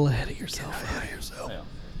 Getting a little ahead of yourself. Yeah.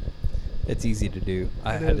 It's easy to do.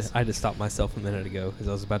 I had to stop myself a minute ago because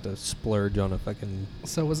I was about to splurge on a fucking...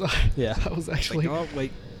 So was I. Yeah. I was actually... Like, oh,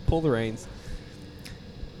 wait. Pull the reins.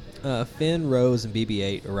 Finn, Rose, and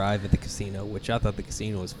BB-8 arrive at the casino, which I thought the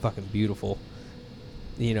casino was fucking beautiful.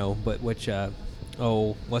 But which...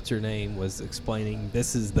 what's her name was explaining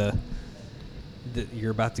this is the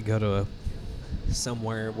you're about to go to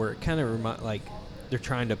somewhere where it kind of they're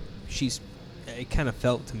trying to it kind of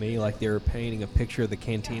felt to me like they were painting a picture of the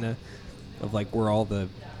cantina of like where all the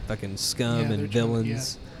fucking scum and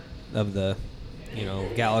villains of the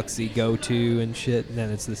galaxy go to and shit, and then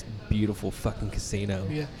it's this beautiful fucking casino.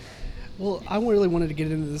 Yeah. Well, I really wanted to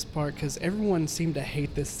get into this part because everyone seemed to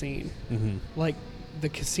hate this scene. Like the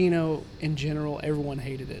casino in general, everyone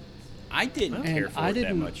hated it. I didn't care for it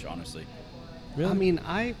that much, honestly. Really? I mean,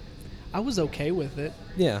 I was okay with it.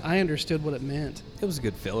 Yeah. I understood what it meant. It was a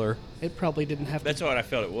good filler. It probably didn't have That's to... what I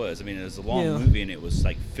felt it was. I mean, it was a long movie, and it was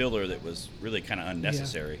like filler that was really kind of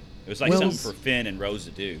unnecessary. It was like something for Finn and Rose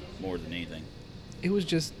to do more than anything. It was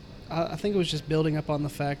just... I think it was just building up on the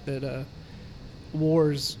fact that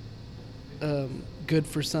war's good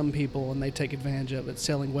for some people, and they take advantage of it,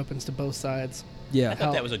 selling weapons to both sides. Yeah. I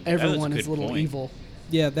thought that was everyone is a a little point. evil.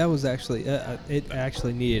 Yeah, that was actually it.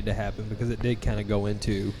 Actually needed to happen because it did kind of go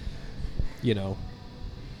into,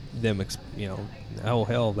 them. Oh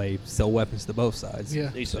hell, they sell weapons to both sides. Yeah,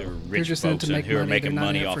 these are they're rich just in it folks to make who are money. making They're not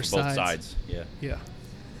money in it off for of both sides. sides. Yeah. Yeah.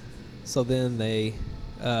 So then they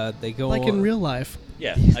go like on, in real life.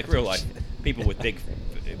 Yeah, like real life. People with big,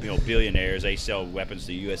 billionaires, they sell weapons to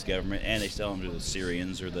the U.S. government, and they sell them to the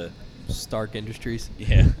Syrians or the Stark Industries.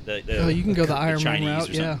 Yeah. You can go the Iron Man Chinese route.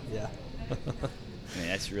 or Yeah. Yeah. I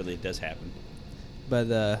mean, it does happen.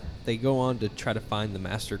 But they go on to try to find the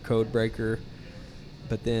master code breaker,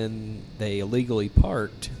 but then they illegally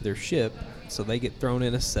parked their ship, so they get thrown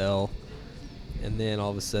in a cell, and then all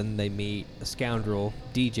of a sudden they meet a scoundrel,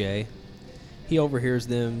 DJ. He overhears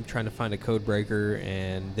them trying to find a code breaker,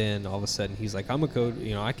 and then all of a sudden he's like, I'm a code,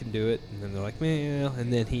 I can do it. And then they're like, man,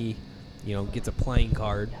 and then he gets a playing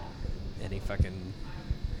card, and he fucking.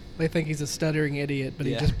 They think he's a stuttering idiot, but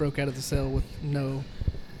Yeah. he just broke out of the cell with no.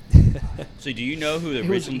 So do you know who It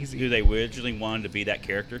was easy. who they originally wanted to be that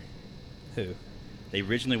character? Who? They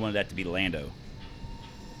originally wanted that to be Lando.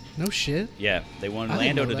 No shit. Yeah, they wanted I didn't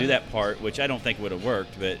Lando know to do that. that part, which I don't think would have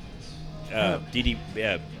worked. But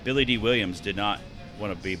Billy D. Williams did not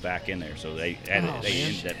want to be back in there, so they Oh, man.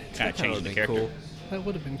 ended up kind of changing the been character. cool. That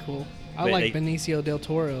would have been cool. I But like they- Benicio del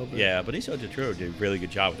Toro. But Yeah, but Benicio del Toro did a really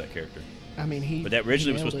good job with that character. I mean, But that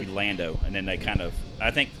originally was nailed supposed to be it. Lando, and then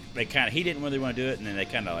he didn't really want to do it, and then they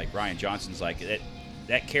kind of like Ryan Johnson's like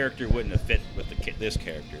that character wouldn't have fit with this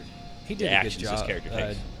character. He The did a good actions this job. character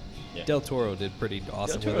takes. Yeah. Del Toro did pretty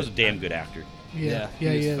awesome. Del Toro's a with it. damn good actor. Yeah, he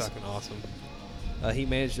he was is. fucking awesome. He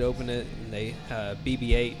managed to open it, and they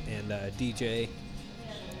BB-8 and DJ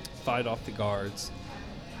fight off the guards,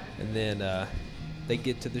 and then they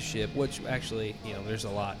get to the ship. Which actually, there's a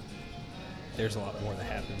lot more that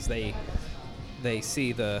happens. They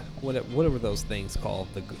see the whatever those things called,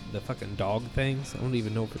 the fucking dog things. I don't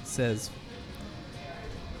even know if it says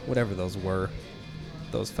whatever those were.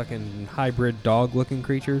 Those fucking hybrid dog-looking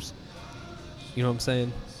creatures. You know what I'm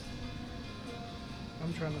saying?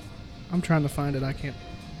 I'm trying to find it. I can't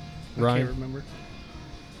Ryan? remember.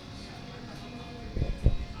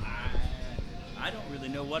 I don't really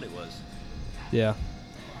know what it was. Yeah.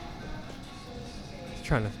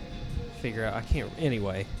 Trying to figure out. I can't.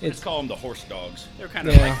 Anyway, Let's it's call them the horse dogs. They're kind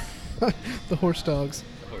of yeah. like The horse dogs.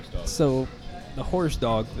 the horse dogs. So the horse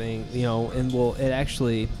dog thing, and it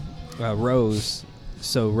actually Rose.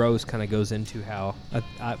 So Rose kind of goes into how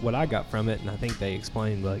what I got from it, and I think they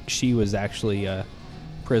explained like she was actually a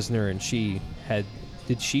prisoner, and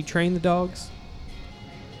did she train the dogs?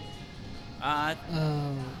 I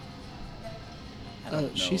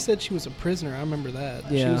don't She know. said she was a prisoner. I remember that.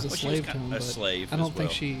 She Yeah. was a Well, she slave was to kind him. of a but slave I don't as think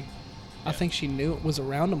well. she. I Yeah. think she was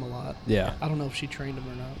around him a lot. Yeah. I don't know if she trained him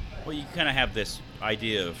or not. Well, you kind of have this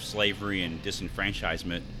idea of slavery and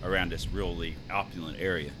disenfranchisement around this really opulent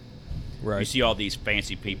area. Right. You see all these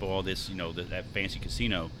fancy people, all this, that fancy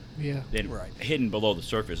casino. Yeah. Then Right. hidden below the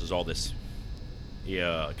surface is all this,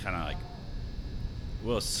 kind of like,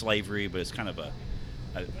 well, it's slavery, but it's kind of a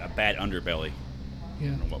bad underbelly.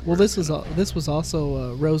 Yeah. know what Well, word this to was this was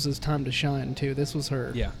also Rose's time to shine too. This was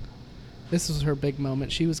her. Yeah. This was her big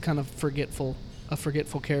moment. She was kind of a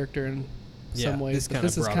forgetful character in Yeah, some ways. this but kinda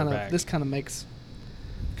this is brought her kind of back. this kind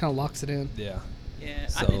of locks it in. Yeah. Yeah,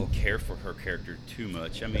 So- I didn't care for her character too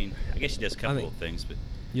much. I mean, I guess she does a couple think- of things, but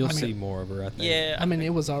You'll I mean- see more of her, I think. yeah, I mean,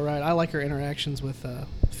 it was all right. I like her interactions with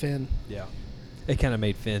Finn. Yeah. It kind of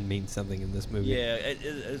made Finn mean something in this movie. yeah,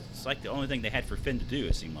 it's like the only thing they had for Finn to do.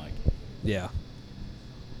 It seemed like. Yeah.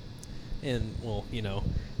 And well,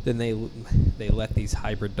 then they let these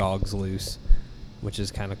hybrid dogs loose, which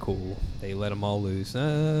is kind of cool. They let them all loose.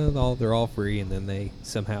 They're all free, and then they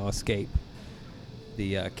somehow escape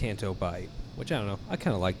the Canto bite, which I don't know. I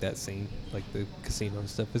kind of like that scene, like the casino and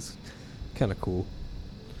stuff. It's kind of cool.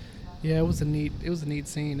 Yeah, it was a neat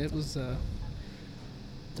scene. It was a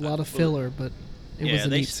lot of filler, but it was a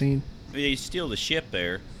neat scene. They steal the ship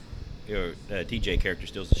there. DJ character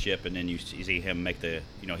steals the ship, and then you see him make the.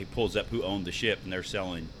 He pulls up who owned the ship, and they're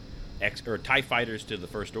selling TIE fighters to the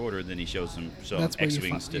First Order. And then he shows them selling That's where you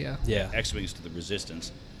X-wings fi- yeah. Yeah. X-wings to the Resistance.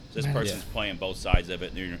 So this Man. person's Yeah. playing both sides of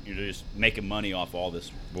it, and you're just making money off all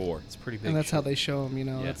this war. It's pretty big. And that's how shit. they show him.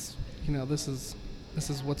 Yeah. It's this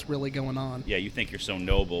is what's really going on. Yeah, you think you're so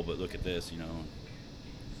noble, but look at this.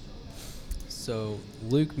 So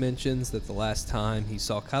Luke mentions that the last time he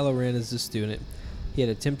saw Kylo Ren as a student, he had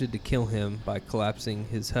attempted to kill him by collapsing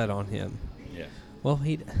his head on him. Yeah. Well,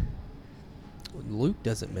 Luke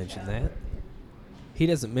doesn't mention that. He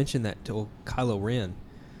doesn't mention that till Kylo Ren.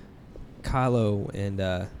 Kylo and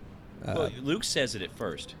Well, Luke says it at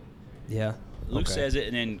first. yeah. Luke okay. says it,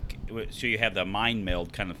 and then so you have the mind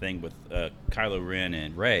meld kind of thing with Kylo Ren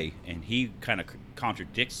and Rey, and he kind of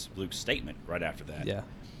contradicts Luke's statement right after that. Yeah.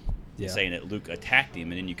 Yeah. Saying that Luke attacked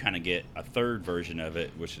him, and then you kind of get a third version of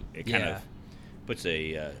it, which it kind Yeah. of puts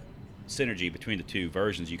a synergy between the two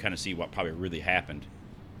versions. You kind of see what probably really happened.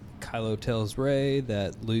 Kylo tells Rey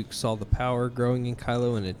that Luke saw the power growing in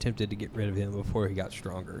Kylo and attempted to get rid of him before he got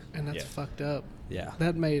stronger. And that's Yeah. fucked up. Yeah.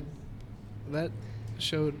 That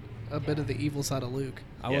showed a bit of the evil side of Luke.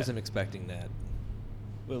 I Yeah. wasn't expecting that.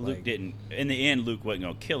 Well, Like- Luke didn't. In the end, Luke wasn't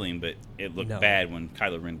going to kill him, but it looked No. bad when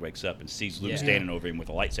Kylo Ren wakes up and sees Luke Yeah. standing over him with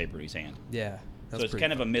a lightsaber in his hand. Yeah. So it's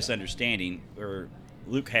kind of a misunderstanding, or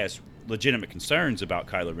Luke has legitimate concerns about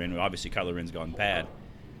Kylo Ren. Obviously, Kylo Ren's gone bad,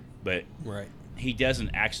 but Right. he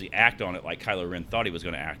doesn't actually act on it like Kylo Ren thought he was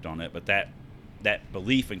going to act on it. But that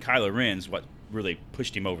belief in Kylo Ren's what really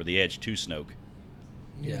pushed him over the edge to Snoke.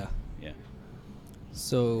 Yeah. Yeah.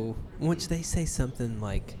 So, once they say something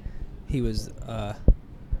like he was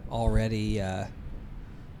already, I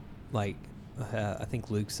think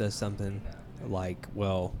Luke says something like,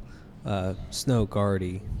 well, Snoke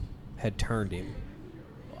already had turned him.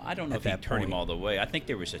 Well, I don't know At if he that turned him point. all the way. I think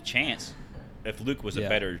there was a chance. If Luke was a Yeah.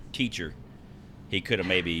 better teacher, he could have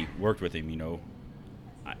maybe worked with him,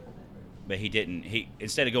 but he didn't. He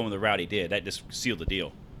instead of going the route he did, that just sealed the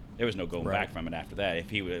deal. There was no going Right. back from it after that. If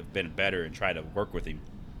he would have been better and tried to work with him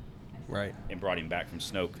Right. and brought him back from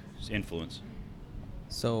Snoke's influence.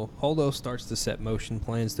 So, Holdo starts to set motion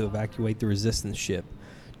plans to evacuate the Resistance ship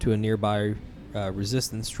to a nearby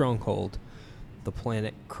Resistance stronghold, the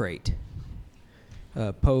planet Crate.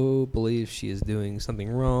 Poe believes she is doing something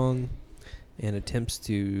wrong and attempts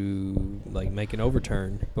to make an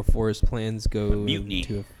overturn before his plans go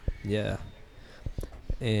mutiny. yeah.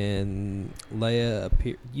 And Leia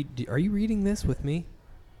appear. Are you reading this with me?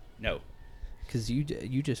 No. Because you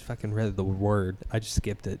just fucking read the word. I just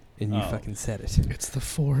skipped it, and you Oh. fucking said it. It's the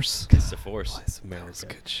Force. It's the Force. Bless That America. was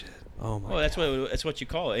good shit. Oh my. Well, that's what you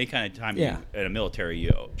call it. Any kind of time Yeah. you, in a military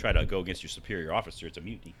you try to go against your superior officer, it's a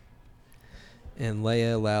mutiny. And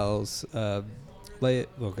Leia allows Leia.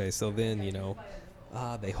 Okay, so then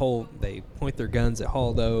they point their guns at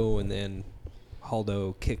Holdo, and then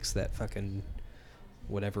Holdo kicks that fucking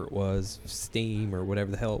whatever it was, steam or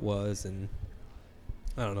whatever the hell it was, and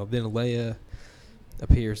I don't know. Then Leia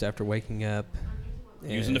appears after waking up,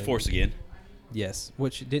 Using the and- Force again. Yes,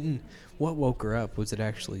 which didn't. What woke her up? Was it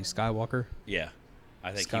actually Skywalker? Yeah.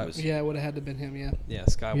 I think Scott- he was. Yeah, it would have had to have been him. Yeah. Yeah,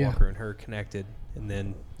 Skywalker and her connected, and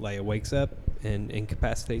then Leia wakes up and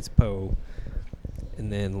incapacitates Poe,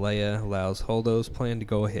 and then Leia allows Holdo's plan to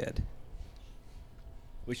go ahead.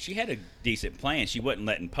 Which she had a decent plan. She wasn't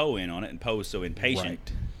letting Poe in on it, and Poe was so impatient.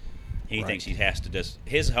 Right. He Right. thinks he has to just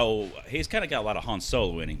he's kind of got a lot of Han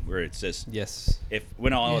Solo in him, where it's just Yes. if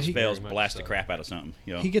when all Yeah, else he- fails, Very much blast the so. crap out of something.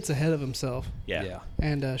 He gets ahead of himself, Yeah.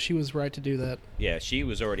 and she was right to do that. Yeah, she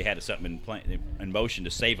was already had something in motion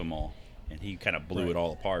to save them all, and he kind of blew Right. it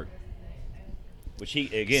all apart. Which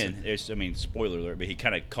he again, spoiler alert, but he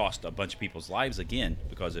kind of cost a bunch of people's lives again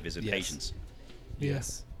because of his impatience.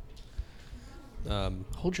 Yes.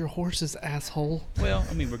 Hold your horses, asshole. Well,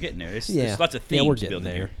 I mean, we're getting there. Yeah. There's lots of themes we're getting building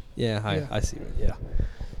there. here. Yeah, Yeah. I see.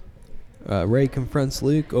 Yeah. Rey confronts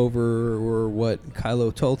Luke over what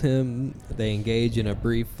Kylo told him. They engage in a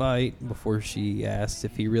brief fight before she asks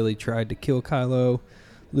if he really tried to kill Kylo.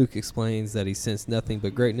 Luke explains that he sensed nothing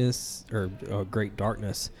but greatness or great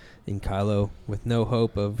darkness in Kylo. With no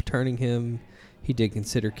hope of turning him, he did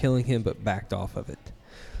consider killing him but backed off of it.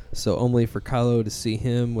 So only for Kylo to see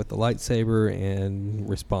him with the lightsaber and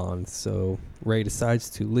respond. So Rey decides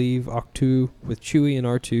to leave Ahch-To with Chewie and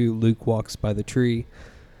R2. Luke walks by the tree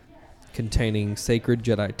containing sacred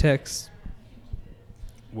Jedi texts.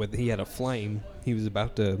 He had a flame. He was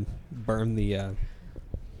about to burn the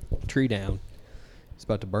tree down. He's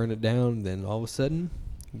about to burn it down. Then all of a sudden,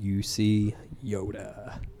 you see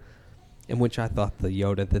Yoda. In which I thought the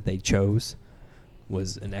Yoda that they chose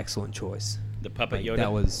was an excellent choice. The puppet Like, Yoda.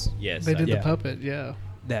 that was yes. They did yeah. the puppet. Yeah.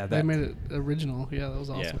 that They made it original. Yeah, that was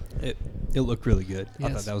awesome. Yeah. It looked really good. I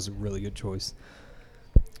Yes. thought that was a really good choice.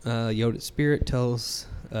 Yoda's spirit tells,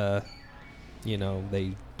 they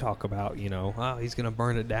talk about, he's going to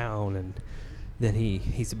burn it down. And then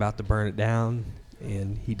he's about to burn it down.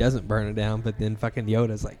 And he doesn't burn it down. But then fucking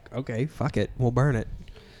Yoda's like, okay, fuck it. We'll burn it.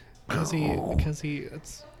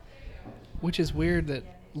 Which is weird that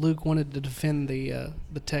Luke wanted to defend the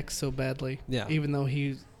text so badly. Yeah. Even though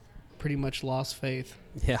he pretty much lost faith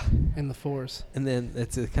Yeah. in the Force. And then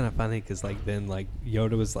it's kind of funny because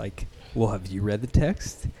Yoda was like, well, have you read the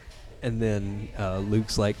text? And then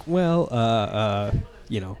Luke's like, well,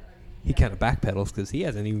 he kind of backpedals because he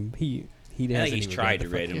hasn't even he I hasn't think he's even tried to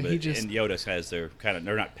the read them, Yeah, but he just- and Yoda has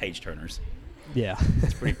they're not page turners. Yeah.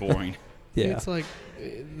 It's pretty boring. Yeah. It's like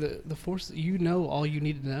the Force. You know all you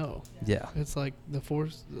need to know. Yeah. It's like the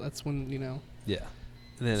Force. That's when Yeah.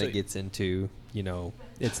 And then So- it gets into,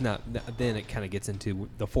 it's not, then it kind of gets into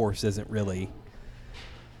the Force isn't really,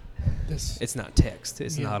 this. it's not text.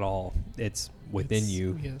 It's Yeah. not all, it's within it's-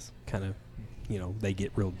 you. Yes. Kind of, they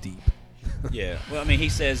get real deep. Yeah. Well, I mean, he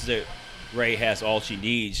says that Rey has all she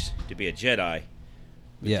needs to be a Jedi.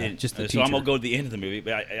 Yeah. And- Just the so teacher. I'm gonna go to the end of the movie,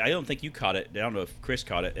 but I don't think you caught it. I don't know if Chris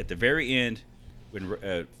caught it. At the very end,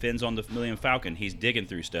 when Finn's on the Millennium Falcon, he's digging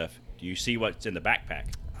through stuff. Do you see what's in the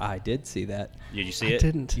backpack? I did see that. Did you see I it?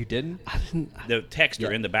 didn't. You didn't? I didn't. The text are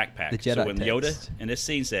Yeah. in the backpack. The Jedi so when text. Yoda in this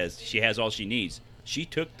scene says she has all she needs, she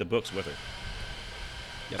took the books with her.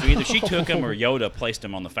 So either she took him or Yoda placed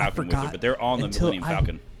him on the Falcon with her, but they're on the Millennium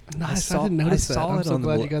Falcon. Nice. I didn't notice that. I'm so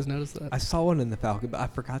glad the you guys noticed that. I saw one in the Falcon, but I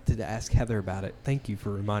forgot to ask Heather about it. Thank you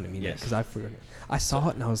for reminding me that, because I forgot. I saw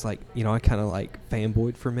it and I was like, I kind of like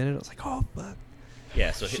fanboyed for a minute. I was like, oh fuck.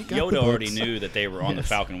 Yeah, so She got the Yoda already books. knew that they were on the Yes.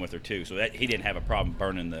 Falcon with her too, so that he didn't have a problem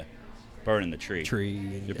burning the tree.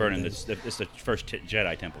 And They're burning it's the first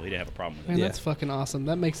Jedi temple. He didn't have a problem with it. Man, Yeah. that's fucking awesome.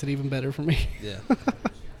 That makes it even better for me. Yeah.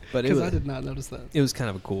 But Because I did not notice that. It was kind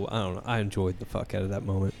of a cool. I don't know. I enjoyed the fuck out of that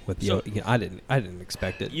moment with So- Yoda. I didn't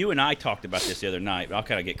expect it. You and I talked about this the other night, but I'll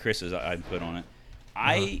kind of get Chris's input on it.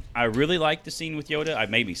 I really liked the scene with Yoda. It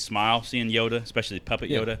made me smile seeing Yoda, especially Puppet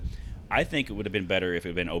Yeah. Yoda. I think it would have been better if it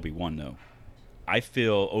had been Obi-Wan, though. I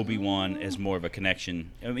feel Obi-Wan is more of a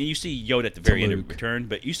connection. I mean, you see Yoda at the very end of Luke. Return,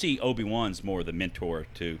 but you see Obi-Wan's more the mentor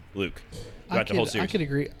to Luke throughout the whole series.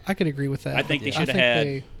 I could agree with that. I think they I should have think had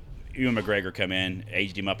they- Ewan McGregor come in,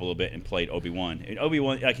 aged him up a little bit, and played Obi-Wan. And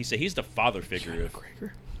Obi-Wan, like you said, he's the father figure of.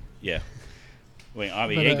 McGregor. Yeah. Well, I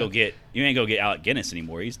mean, But, you ain't go get Alec Guinness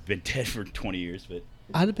anymore. He's been dead for 20 years, but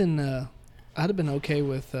I'd have been okay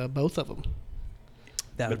with both of them.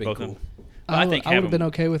 That would but be both cool. of them. But I think I would have have been him-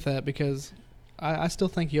 okay with that because I still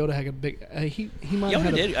think Yoda had a big. He might have Yoda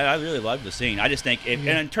had did. I really loved the scene. I just think, and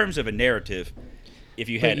in terms of a narrative, if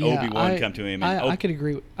you had Obi-Wan come to him, and I could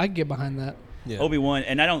agree. I could get behind that. Yeah. Obi-Wan,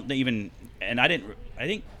 and I don't even, and I didn't. I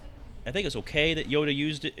think it's okay that Yoda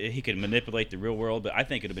used it. He could manipulate the real world, but I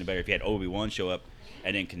think it'd have been better if you had Obi-Wan show up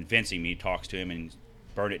and then convince him. He talks to him and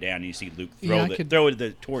burn it down, and you see Luke throw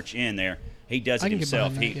the torch in there. He does I it can get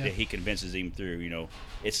himself. behind that, yeah. He convinces him through.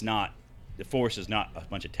 It's not the Force is not a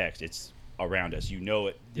bunch of text. It's around us. You know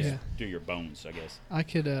it Yeah. through your bones, I guess. I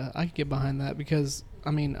could get behind that because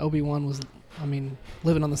Obi-Wan was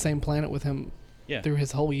living on the same planet with him Yeah. through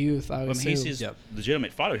his whole youth. I would He's assume. his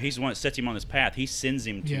legitimate father. He's the one that sets him on this path. He sends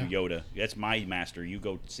him to Yeah. Yoda. That's my master. You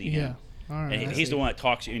go see Yeah. him. All right. And I he's see. the one that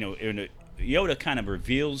talks. And Yoda kind of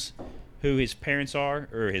reveals who his parents are,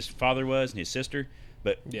 or his father was, and his sister.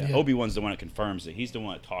 But Yeah. Obi-Wan's the one that confirms it. He's the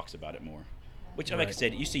one that talks about it more. Which, like I Right.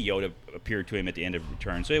 said, you see Yoda appear to him at the end of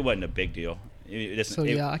Return, so it wasn't a big deal. It doesn't. So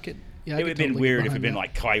it, I could. Yeah, it would have been weird if it had been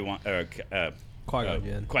like Qui-Gon Qui-Gon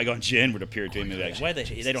Jinn. Qui-Gon Jinn would appear to him and be like, why they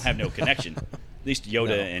don't have no connection. At least Yoda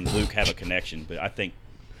No. and Luke have a connection, but I think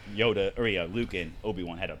Luke and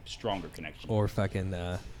Obi-Wan had a stronger connection. Or fucking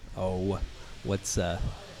what's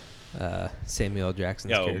Samuel L.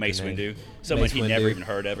 Jackson's character Mace name? Windu. Someone Mace he never Windu. even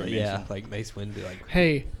heard of or Yeah, mentioned. like Mace Windu. Like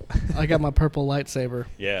Hey, I got my purple lightsaber.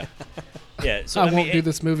 Yeah. Yeah. So I mean, won't do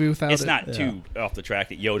this movie without It's it. not too off the track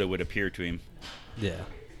that Yoda would appear to him. yeah,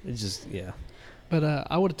 it's just But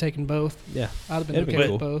I would have taken both. yeah. I'd have been It'd okay be with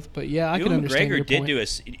cool. both. But yeah, I can Ewan understand your McGregor did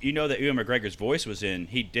point. do you know that Ewan McGregor's voice was in.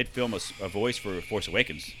 He did film a voice for Force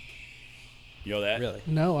Awakens. You know that? Really.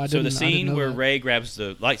 No, I So didn't. the I didn't scene know where that. Rey grabs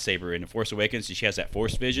the lightsaber in the Force Awakens, and she has that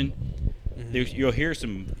Force vision. You'll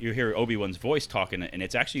hear Obi-Wan's voice talking, and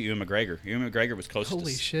it's actually Ewan McGregor. Ewan McGregor was close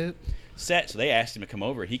Holy to shit! set, so they asked him to come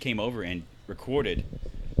over. He came over and recorded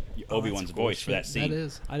Obi-Wan's cool voice for that scene. That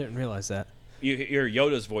is. I didn't realize that. You hear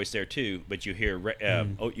Yoda's voice there too, but you hear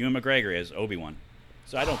Ewan McGregor as Obi-Wan.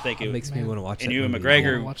 So I don't think It it makes me Man. want to watch. and that Ewan movie. I wanna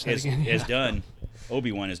McGregor watch that has, again, has yeah. done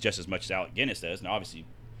Obi-Wan as just as much as Alec Guinness does. Now, obviously,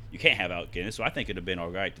 you can't have Alec Guinness, so I think it'd have been all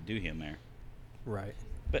right to do him there. Right.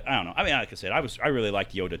 But I don't know. I mean, like I said, I really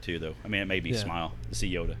liked Yoda too, though. I mean, it made me Yeah. smile to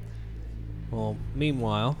see Yoda. Well,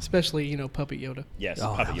 meanwhile, Especially Puppet Yoda. Yes, Oh,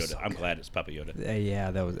 Puppet that was Yoda. so I'm good. glad it's Puppet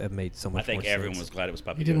Yoda. that made so much. I think more everyone sense. was glad it was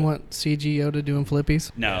Puppet You didn't Yoda. want CG Yoda doing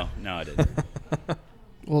flippies. No, I didn't.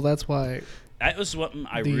 Well, that's why. That was what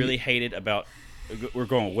I The- really hated about. We're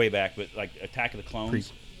going way back, but like Attack of the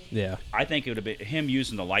Clones. Yeah. I think it would have been him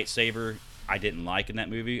using the lightsaber. I didn't like in that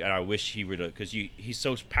movie, and I wish he would have, because he's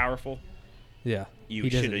so powerful. Yeah. He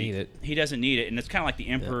doesn't shoulda- need it. He doesn't need it, and it's kind of like the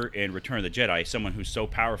Emperor in Return of the Jedi, someone who's so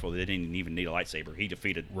powerful that they didn't even need a lightsaber. He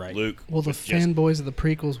defeated Right. Luke. Well, the with just- fanboys of the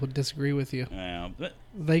prequels would disagree with you. but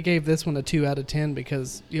They gave this one a 2 out of 10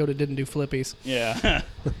 because Yoda didn't do flippies. yeah,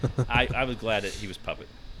 I was glad that he was puppet.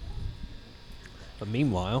 But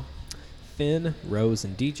meanwhile, Finn, Rose,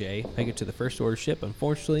 and DJ make it to the First Order ship.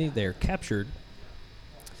 Unfortunately, they're captured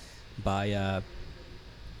by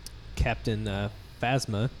Captain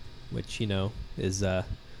Phasma, which is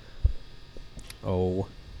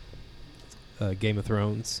Game of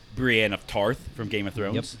Thrones, Brienne of Tarth from Game of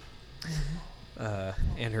Thrones.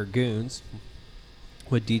 and her goons.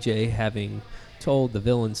 With DJ having told the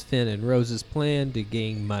villains Finn and Rose's plan to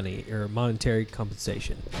gain money or monetary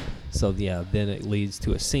compensation. So then it leads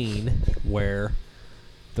to a scene where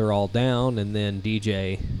they're all down, and then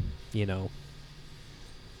DJ,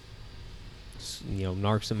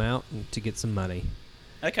 narcs them out to get some money.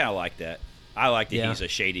 I kind of like that. I like that Yeah. he's a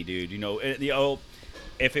shady dude. You know,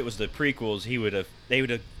 if it was the prequels, they would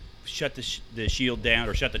have shut the shield down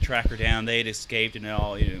or shut the tracker down. They'd escaped and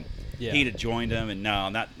all. You know, Yeah. he'd have joined them. And no,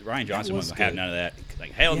 not Ryan Johnson was wasn't gonna have good. none of that.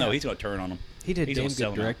 Like hell no, Yeah. he's gonna turn on them. He did He's damn gonna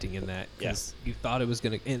sell good 'em out. directing in that Yeah. because you thought it was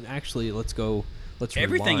gonna. And actually, let's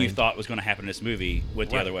Everything you rewind. thought was going to happen in this movie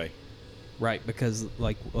went the Right. other way. Right, because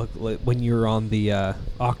like when you're on the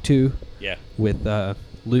Octu Yeah. with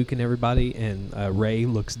Luke and everybody, and Rey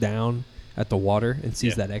looks down at the water and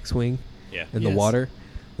sees Yeah. that X-wing Yeah. in the Yes. water,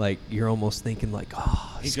 like you're almost thinking like,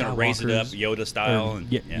 oh, He's going to raise it up Skywalker's- Yoda style. And,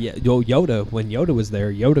 Yoda. When Yoda was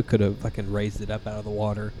there, Yoda could have fucking raised it up out of the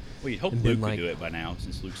water. Well, you'd hope and Luke been could like- do it by now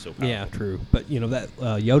since Luke's so powerful. Yeah, true. But you know that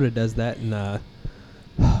Yoda does that in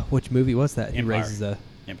which movie was that? He Empire. raises the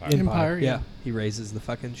Empire. Empire, yeah. He raises the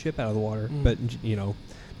fucking ship out of the water. Mm. But you know,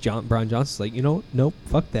 Brian Johnson's like, nope,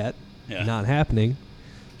 fuck that, Yeah. not happening.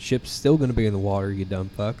 Ship's still gonna be in the water, you dumb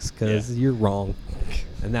fucks, because you're wrong.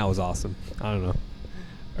 And that was awesome. I don't know.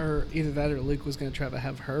 Or either that or Luke was going to try to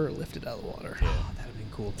have her lifted out of the water. Oh, that'd have been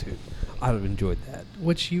cool too. I'd have enjoyed that.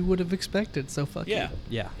 Which you would have expected, so fuck Yeah.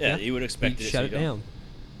 you. Yeah, you would expect He'd it. shut so it you don't. down.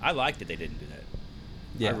 I liked that they didn't do that.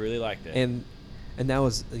 Yeah, I really liked that. And that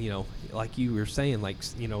was, like you were saying, like,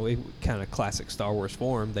 it kind of classic Star Wars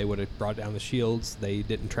form. They would have brought down the shields. They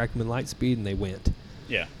didn't track them in light speed, and they went.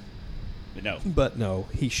 yeah. But no. But no,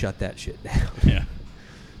 he shut that shit down. Yeah.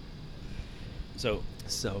 So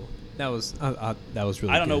that was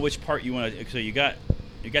really. I don't know good. which part you want to. So you got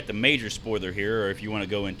the major spoiler here, or if you want to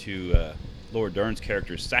go into Laura Dern's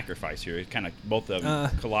character's sacrifice here. It kind of both of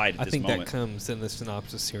them collide at I this think moment. that comes in the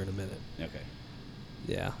synopsis here in a minute. Okay.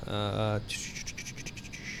 Yeah.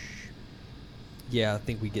 Yeah, I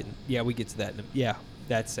think we get to that. Yeah,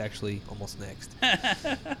 that's actually almost next.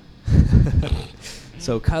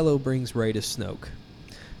 So Kylo brings Rey to Snoke.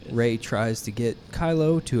 Yes. Rey tries to get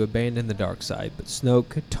Kylo to abandon the dark side, but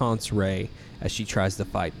Snoke taunts Rey as she tries to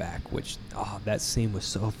fight back, which, that scene was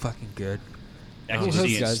so fucking good. Actually, Oh,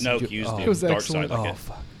 seeing guys Snoke enjoy- use oh. the It was dark excellent. side like Oh, that.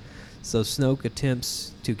 fuck. So Snoke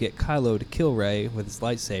attempts to get Kylo to kill Rey with his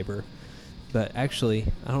lightsaber, but actually,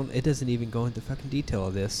 it doesn't even go into fucking detail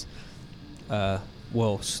of this.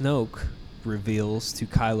 Snoke reveals to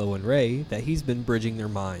Kylo and Rey that he's been bridging their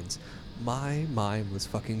minds. My mind was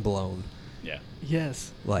fucking blown. Yeah.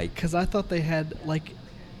 Yes. Like, Because I thought they had, like,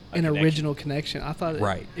 an connection. original connection. I thought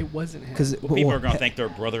Right. it wasn't him. because Well, people are going to think they're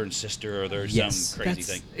brother and sister, or there's Yes. some crazy That's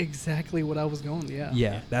thing. exactly what I was going, yeah.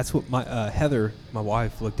 yeah, that's what my Heather, my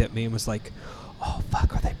wife, looked at me and was like, "Oh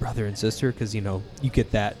fuck, are they brother and sister?" Because you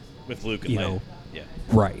get that With Luke and you Leia. know, Yeah.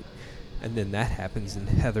 right. And then that happens, and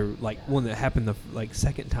Heather, like, when that happened the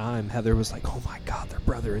second time, Heather was like, "Oh my god, they're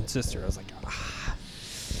brother and sister." I was like,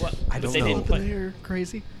 Well, I but don't they know. didn't Up play- in there,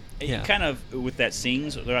 crazy. Yeah. Kind of with that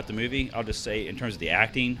scenes throughout the movie, I'll just say in terms of the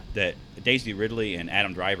acting that Daisy Ridley and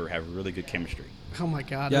Adam Driver have really good chemistry. Oh, my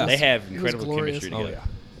God. Yeah. it They was- have it was incredible glorious. chemistry "Oh together.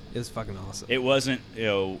 yeah, it's fucking awesome." It wasn't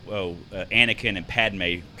Anakin and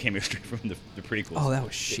Padme chemistry from the prequels. Oh, that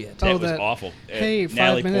was shit. That Oh, was that- awful. Hey,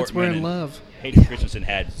 Natalie 5 minutes, we're Portman in and love. Hayden Christensen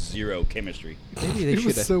had zero chemistry. Maybe they It should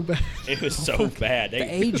was have. so bad. It was so bad. The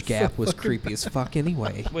age gap was creepy as fuck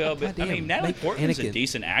anyway. Well, but, I Goddamn, mean, Natalie make Portman's a Anakin-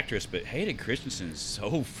 decent actress, but Hayden Christensen is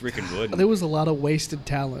so freaking wooden. There was a lot of wasted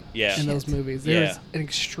talent Yeah. in those Shit. movies. There Yeah. was an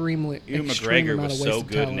extreme Ewan McGregor amount was of so wasted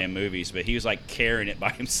good in talent. them movies, but he was like carrying it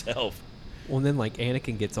by himself. Well, and then like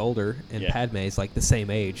Anakin gets older, and Yeah. Padme is like the same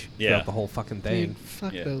age Yeah. throughout the whole fucking thing. Dude,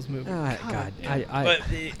 fuck Yeah. those movies. God, Yeah. I but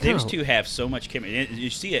those kinda- two have so much chemistry. You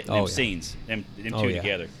see it in Oh, them yeah. scenes, them Oh, two yeah.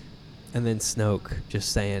 together. And then Snoke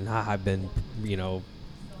just saying, "I've been, you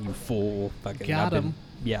fool." Fucking, Got I've been-" him.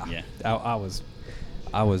 Yeah. Yeah.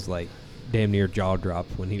 I was like, damn near jaw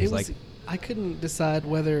dropped when he was, like, I couldn't decide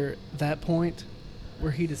whether that point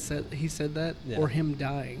where he said that Yeah. or him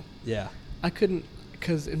dying. yeah. I couldn't,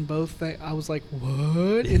 because in both things, I was like,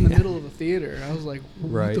 what? In the middle of the theater. I was like,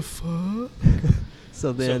 what Right. the fuck?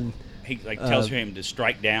 So then, So he tells him to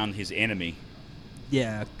strike down his enemy.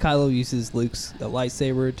 yeah, Kylo uses Luke's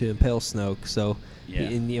lightsaber to impale Snoke. So, Yeah.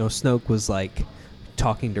 Snoke was like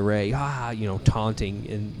talking to Rey, taunting,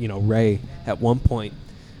 and Rey at one point,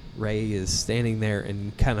 Rey is standing there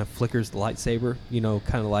and kind of flickers the lightsaber.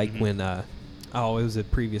 Kind of like when, it was a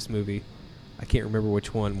previous movie. I can't remember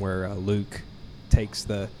which one where Luke takes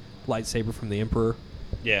the lightsaber from the Emperor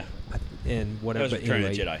Yeah. and That whatever. was But Return of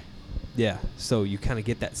anyway, the Jedi. yeah, so you kind of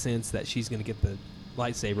get that sense that she's going to get the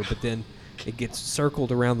lightsaber, but then it gets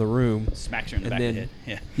circled around the room. Smacks her in the And back of then-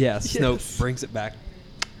 the head. Yeah. Yeah, Snoke Yes. brings it back,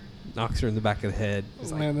 knocks her in the back of the head.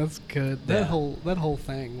 It's like, Man, that's good. Yeah. That whole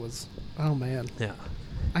thing was, oh man. yeah,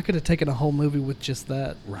 I could have taken a whole movie with just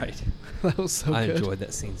that. right. That was so I good. enjoyed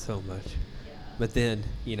that scene so much. But then,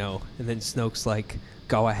 and then Snoke's like,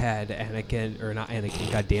 go ahead, Anakin, or not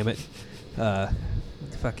Anakin, God damn it.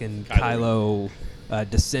 Fucking Kylo,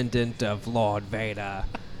 descendant of Lord Vader.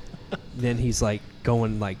 Then he's like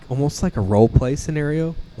going like almost like a role play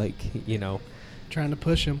scenario. Like, Trying to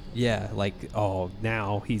push him. yeah, like, oh,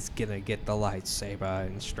 now he's gonna get the lightsaber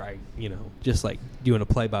and strike, just like doing a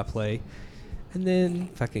play-by-play. And then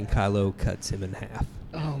fucking Kylo cuts him in half.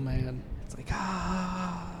 Oh, man. It's like,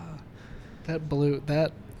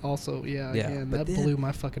 That also, Yeah, again, but that then- blew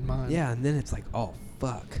my fucking mind. yeah, and then it's like, oh,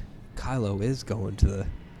 fuck. Kylo is going to the,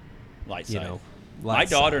 Light you side. know, My light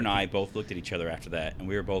daughter side. and I both looked at each other after that, and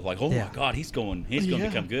we were both like, "Oh Yeah. my God, he's going to Yeah.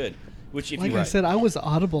 become good." Which, if Like you I said, I was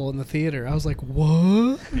audible in the theater. I was like,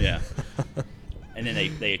 what? yeah, and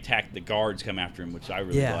then they attacked the guards, come after him, which I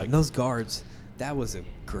really Yeah, liked. and those guards, that was a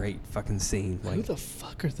great fucking scene. Who Like, the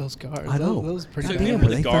fuck are those guards? I know. Those pretty So bad. remember were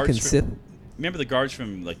the they guards fucking from- Sith? Remember the guards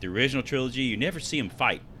from like the original trilogy? You never see them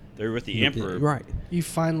fight. They're with the Emperor. Right. You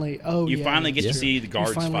finally, You finally get that's to true. see the guards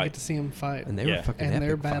You finally fight. get to see him fight. And they Yeah. were fucking And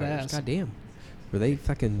they're epic fighters. badass. Goddamn. Were they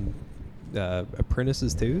fucking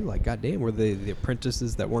apprentices too? Like, goddamn, were they the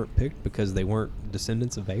apprentices that weren't picked because they weren't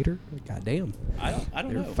descendants of Vader? Like, goddamn. I don't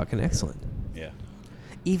They were know. fucking excellent. Yeah.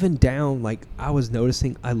 Even down, like, I was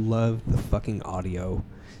noticing, I love the fucking audio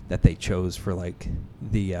that they chose for, like,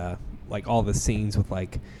 the, like, all the scenes with,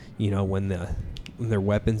 like, when their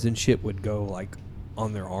weapons and shit would go, like,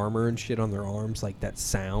 on their armor and shit on their arms, like, that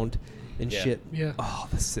sound and Yeah. shit. Yeah. Oh,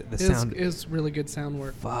 the It's sound. is really good sound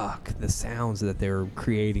work. Fuck, the sounds that they were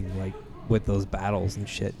creating, like, with those battles and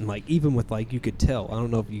shit. And, like, even with, like, you could tell, I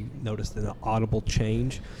don't know if you noticed an audible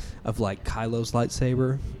change of, like, Kylo's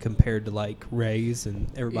lightsaber compared to, like, Rey's and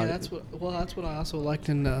everybody. Yeah, that's what I also liked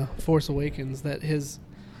in Force Awakens, that his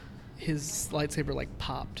lightsaber like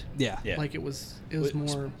popped. Yeah. Yeah. Like it was But-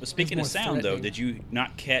 more. But speaking it of was more sound, though, threatening. did you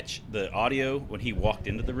not catch the audio when he walked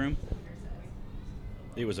into the room?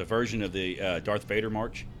 It was a version of the Darth Vader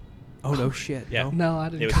march. Oh, no shit. Yeah. No, I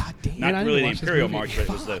didn't. It was God damn. Man, I not didn't really the watch this Imperial movie. march, but it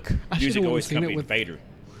was the Fuck. I should've music went and always seen it accompanied with- Vader.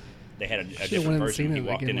 They had a Should've different went and version seen when he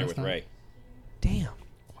it walked in again there last with night. Rey. Damn.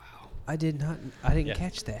 Wow. I didn't Yeah.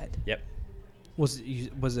 catch that. Yep. Was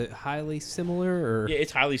it highly similar or? Yeah,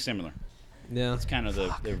 it's highly similar. Yeah. It's kind of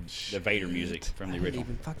the Vader music from the I didn't original.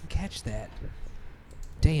 even fucking catch that.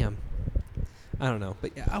 Damn. I don't know,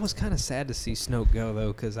 but yeah, I was kind of sad to see Snoke go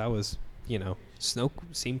though, because I was, Snoke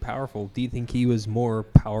seemed powerful. Do you think he was more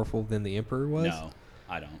powerful than the Emperor was? No,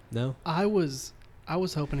 I don't. No. I was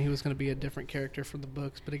hoping he was going to be a different character from the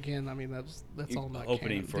books, but again, I mean that's You all not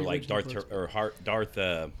opening canon. for The like original Darth books. Darth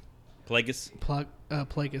Plagueis.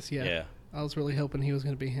 Plagueis, yeah. Yeah. I was really hoping he was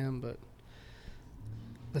going to be him, but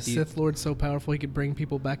the Do you- Sith Lord's so powerful he could bring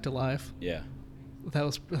people back to life. Yeah. That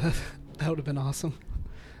would have been awesome.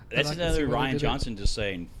 That's I like to see another why they Ryan did it. Johnson just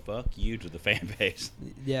saying "fuck you" to the fan base.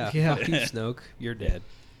 Yeah. Yeah. Fuck you, Snoke. You're dead.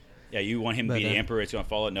 Yeah, you want him to But, be the Emperor? It's going to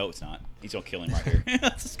follow. No, it's not. He's going to kill him right here.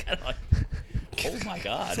 It's just kind of like, oh my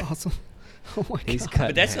god. That's awesome. Oh my He's god. cut.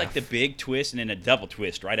 But that's in like half. the big twist, and then a double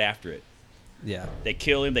twist right after it. Yeah. They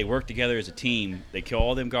kill him. They work together as a team. They kill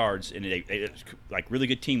all them guards, and it's like really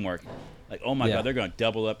good teamwork. Like, oh my Yeah. god, they're going to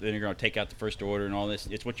double up. Then they're going to take out the First Order and all this.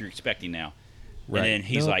 It's what you're expecting now. Right. And then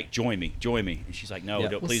he's No. like, "Join me." And she's like, "No, Yeah.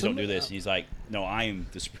 don't, Well, please don't do some- this." And he's like, "No, I am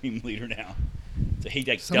the supreme leader now." So he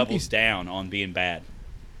like Some of doubles these- down on being bad.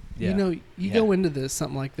 Yeah. You Yeah. go into this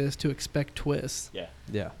something like this to expect twists, Yeah.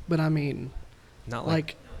 Yeah. but I mean, Not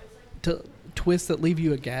like to twists that leave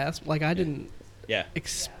you aghast. Like I didn't Yeah.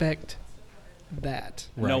 expect that.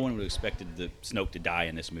 Right. No one would have expected the Snoke to die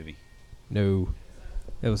in this movie. No,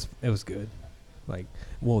 it was good. Like,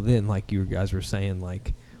 well, then, like you guys were saying,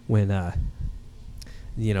 like when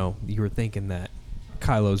you were thinking that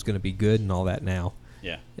Kylo's gonna be good and all that now,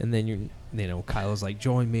 Yeah. and then Kylo's like,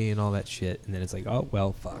 join me and all that shit, and then it's like, oh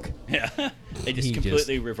well, fuck. Yeah. They just He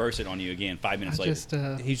completely reverse it on you again 5 I minutes later. just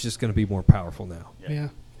He's just gonna be more powerful now. yeah.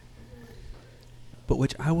 But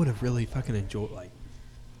which I would have really fucking enjoyed. Like,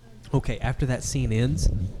 okay, after that scene ends,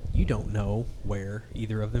 you don't know where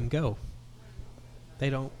either of them go. They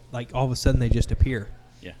don't, like, all of a sudden they just appear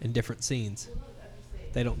Yeah. in different scenes.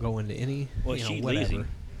 They don't go into any, Well, she leaves whatever. him.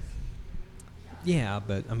 Yeah,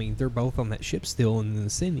 but I mean, they're both on that ship still, and then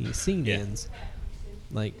the scene Yeah. ends.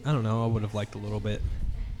 Like, I don't know. I would have liked a little bit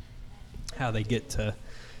how they get to,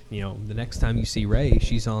 the next time you see Rey,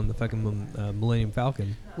 she's on the fucking Millennium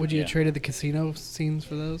Falcon. Would you Yeah. have traded the casino scenes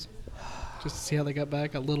for those? Just to see how they got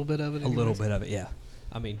back a little bit of it. A little anyways? bit of it, yeah.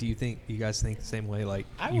 I mean, do you guys think the same way? Like,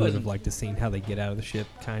 I you would have wasn't- liked to seen how they get out of the ship,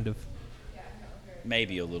 kind of.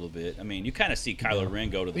 Maybe a little bit. I mean, you kind of see Kylo Ren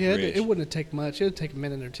go to the Yeah, bridge. it wouldn't have taken much. It would take a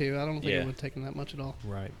minute or two. I don't think Yeah. it would have taken that much at all.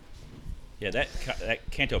 Right. Yeah,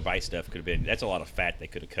 that Canto Bight stuff could have been. That's a lot of fat they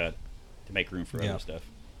could have cut to make room for Yeah. other stuff.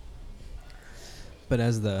 But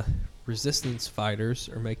as the resistance fighters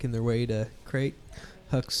are making their way to Crate,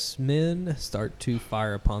 Huck's men start to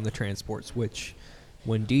fire upon the transports, which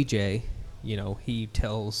when DJ, he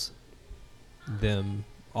tells them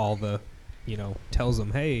all the, tells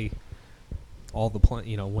them, hey, all the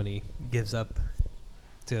when he gives up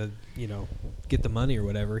to, get the money or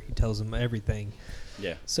whatever, he tells them everything.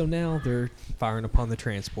 Yeah. So now they're firing upon the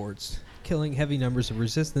transports, killing heavy numbers of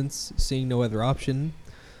resistance. Seeing no other option,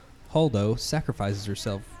 Holdo sacrifices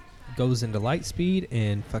herself, goes into light speed,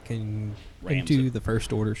 and fucking Rams into it. the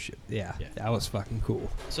First Order ship. Yeah, Yeah. that was fucking cool.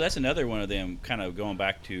 So that's another one of them kind of going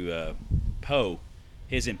back to Poe.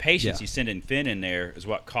 His impatience, Yeah. he's sending Finn in there, is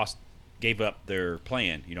what gave up their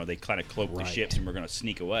plan. They kind of cloaked the Right. ships and we're going to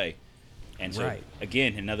sneak away. And so, Right.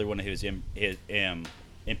 again, another one of his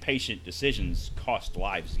impatient decisions cost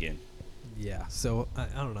lives again. Yeah, so I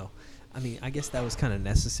don't know. I mean, I guess that was kind of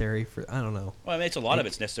necessary for, I don't know. Well, I mean, it's a lot of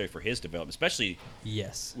it's necessary for his development, especially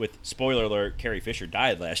Yes. with, spoiler alert, Carrie Fisher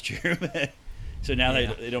died last year. So now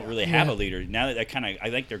Yeah. they don't really have Yeah. a leader. Now that I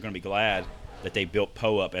think they're going to be glad that they built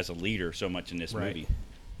Poe up as a leader so much in this Right. movie.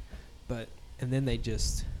 But, and then they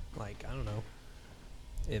just, like, I don't know.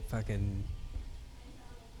 It fucking,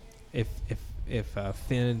 if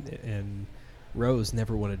Finn and Rose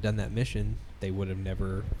never would have done that mission, they would have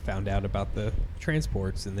never found out about the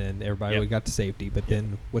transports, and then everybody Yep. would have got to safety. But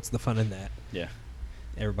then, what's the fun in that? Yeah.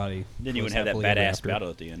 Everybody. Then you lives wouldn't have that happily ever badass after. battle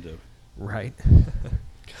at the end, though. Right.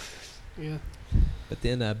 Yeah. But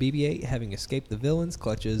then BB-8, having escaped the villains,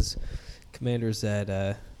 clutches commanders at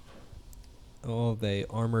the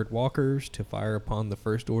armored walkers to fire upon the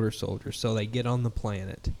First Order soldiers. So they get on the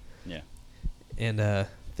planet. Yeah. And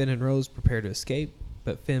Finn and Rose prepare to escape,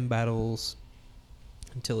 but Finn battles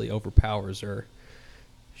until he overpowers her.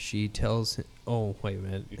 She tells him, oh, wait a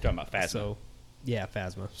minute. You're talking about Phasma. So, yeah,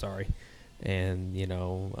 Phasma, sorry. And,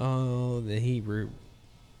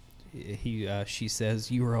 she says,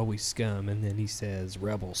 you were always scum. And then he says,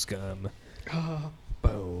 rebel scum.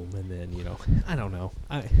 Boom. And then, I don't know.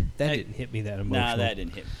 That didn't hit me that emotional. Nah, that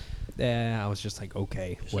didn't hit me. Yeah, I was just like,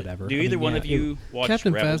 okay, whatever. Do I either mean, one yeah, of you watch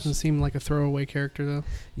Captain Rebels? Phasma seemed like a throwaway character, though.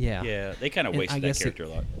 Yeah. Yeah, they kind of And I wasted that guess character a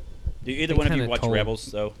lot. Do either they one of you kinda watch told- Rebels,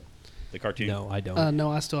 though? The cartoon? No, I don't.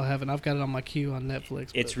 No, I still haven't. I've got it on my queue on Netflix.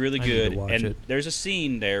 It's but- really I need to good. watch And it. there's a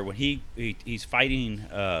scene there when he's fighting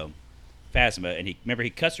Phasma, and he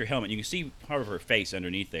cuts her helmet. You can see part of her face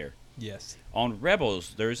underneath there. Yes. On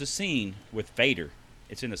Rebels, there's a scene with Vader.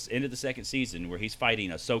 It's in the end of the second season where he's fighting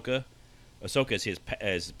Ahsoka. Ahsoka is his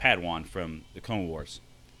Padawan from the Clone Wars.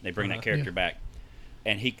 They bring that character Yeah. back,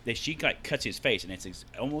 and she cuts his face, and it's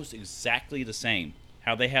almost exactly the same.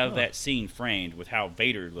 How they have that scene framed with how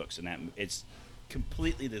Vader looks, and that it's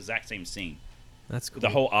completely the exact same scene. That's cool. The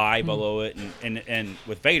whole eye below it, and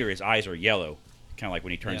with Vader, his eyes are yellow, kind of like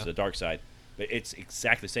when he turns Yeah. to the dark side. But it's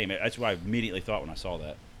exactly the same. That's what I immediately thought when I saw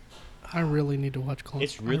that. I really need to watch Clone.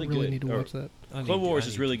 It's really I really good. need to Or- watch that. Clone Wars I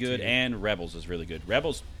is need really to good, too. and Rebels is really good.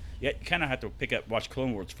 Rebels, you kind of have to watch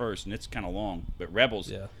Clone Wars first, and it's kind of long. But Rebels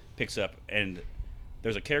Yeah. picks up, and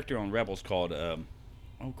there's a character on Rebels called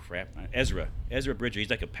Ezra Bridger. He's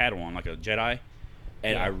like a Padawan, like a Jedi,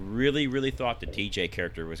 and Yeah. I really, really thought the TJ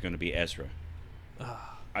character was going to be Ezra.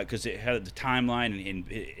 Because it had the timeline, and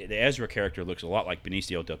the Ezra character looks a lot like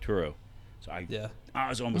Benicio del Toro. So I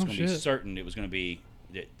was almost Oh, going to be shit. certain it was going to be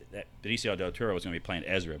that Benicio del Toro was going to be playing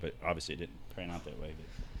Ezra, but obviously it didn't turn out that way.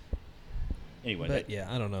 But anyway, But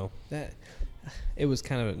yeah, I don't know. That it was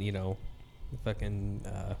kind of fucking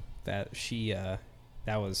that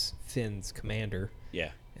was Finn's commander,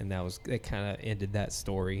 yeah, and it kind of ended that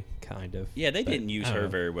story, kind of. yeah, they But didn't use I don't her know.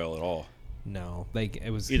 very well at all. No,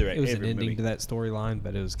 it was Either it was an every ending movie. to that storyline,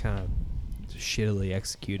 but it was kind of shittily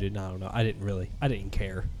executed. I don't know. I didn't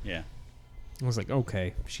care. Yeah, I was like,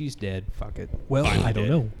 okay, she's dead. Fuck it. Well, Finally I don't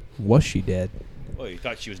dead. know. Was she dead? well, you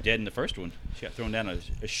thought she was dead in the first one. She got thrown down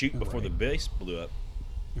a chute before the base blew up.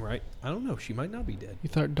 Right. I don't know. She might not be dead. You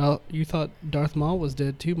thought Darth Maul was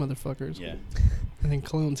dead too, motherfuckers. Yeah, And then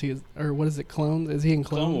Clones. or what is it? Clones? Is he in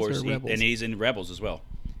Clone Clones Wars, or Rebels? and he's in Rebels as well.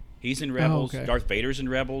 He's in Rebels. okay. Darth Vader's in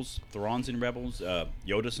Rebels. Thrawn's in Rebels.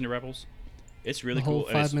 Yoda's in Rebels. It's really the whole cool.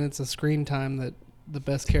 and 5 it's- minutes of screen time that the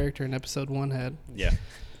best character in Episode 1 had. Yeah.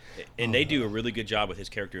 And they do a really good job with his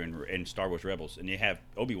character in Star Wars Rebels. And you have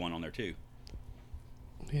Obi-Wan on there, too.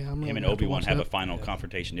 Yeah, I'm Him really and gonna have to Obi-Wan watch have a that. final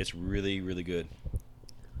confrontation. It's really, really good.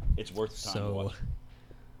 It's worth the time to So, watch.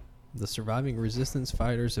 the surviving resistance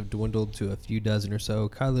fighters have dwindled to a few dozen or so.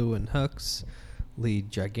 Kylo and Hux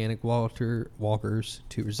lead gigantic walkers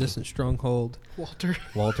to resistance stronghold.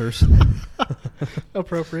 Walters.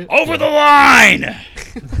 Appropriate. Over the line!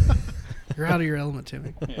 You're out of your element,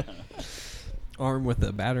 Timmy. Yeah. Armed with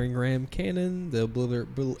a battering ram cannon, they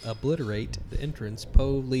obliterate the entrance.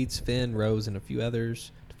 Poe leads Finn, Rose, and a few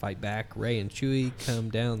others to fight back. Rey and Chewie come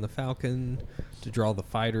down the Falcon to draw the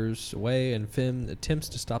fighters away, and Finn attempts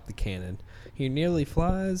to stop the cannon. He nearly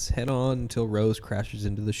flies head on until Rose crashes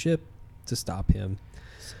into the ship to stop him.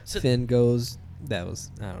 So Finn goes... That was...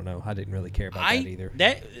 I don't know. I didn't really care about that either.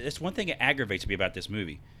 That's one thing that aggravates me about this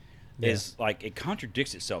movie. Yeah. Is, like, it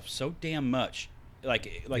contradicts itself so damn much. Like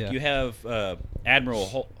Yeah. you have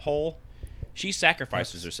Admiral Hull. She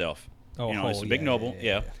sacrifices herself. Oh, It's Hull, a big yeah, noble,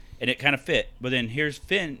 yeah. and it kind of fit. But then here's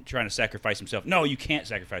Finn trying to sacrifice himself. No, you can't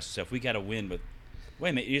sacrifice yourself. We got to win. But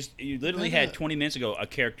wait a minute, you literally had 20 minutes ago a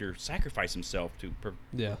character sacrifice himself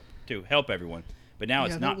to help everyone. But now Yeah,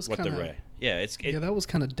 it's that not was what the kinda- Rey. Yeah, Yeah, that was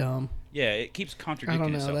kind of dumb. it keeps I contradicting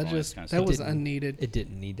don't know. itself. That on this kind of that stuff. was didn't- unneeded. It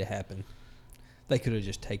didn't need to happen. They could have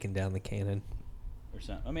just taken down the cannon. Or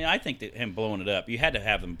something. I mean, I think that him blowing it up, you had to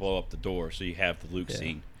have them blow up the door so you have the Luke Yeah.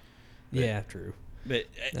 scene. But- Yeah, true. But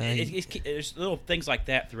there's little things like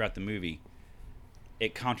that throughout the movie.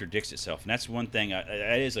 It contradicts itself, and that's one thing.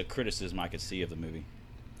 That is a criticism I could see of the movie.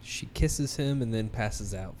 She kisses him and then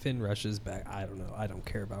passes out. Finn rushes back. I don't know. I don't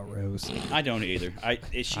care about Rose. I don't either.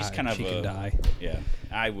 She's kind of she a can die. Yeah,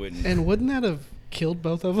 I wouldn't. And wouldn't that have killed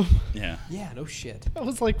both of them? Yeah, Yeah, no shit. That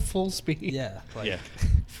was like full speed. Yeah, like, yeah.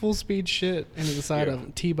 Full speed shit into the side Yeah. of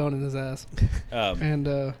him, T-boning his ass. And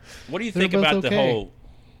What do you they're think both about the okay. whole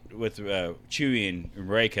with Chewie and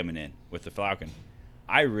Rey coming in with the Falcon?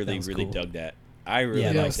 I really, That was really cool. dug that. I really Yeah,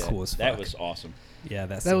 liked that that. was cool as That fuck. was awesome. yeah,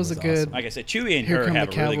 that That was a good- awesome. Like I said, Chewie and Here her come have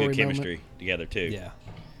the a really good cavalry moment. chemistry together too. Yeah,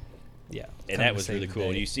 yeah. And Kinda that was really saved the cool.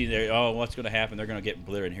 And day. you see there, what's going to happen? They're going to get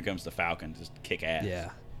obliterated, and here comes the Falcon, just kick ass. Yeah.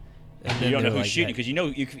 And then you don't know they're who's like shooting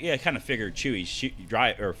that- because you kind of figure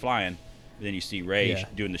Chewie's flying, and then you see Rey Yeah.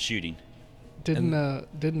 doing the shooting. didn't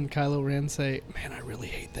Kylo Ren say, "Man, I really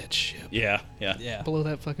hate that ship. Yeah, yeah. Yeah, Blow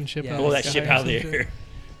that fucking ship Yeah. out. Blow of that the ship sky or out of the some air. shit."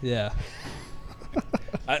 yeah.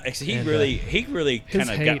 He And, really his kind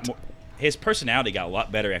of hate. got more, his personality got a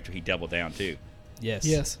lot better after he doubled down too. Yes.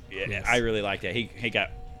 Yes. Yeah, Yes. I really like that. He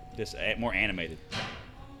got this more animated.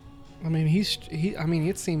 I mean, I mean,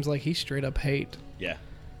 it seems like he straight up hate. Yeah,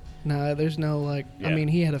 Nah, there's no like. Yeah. I mean,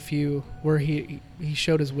 he had a few where he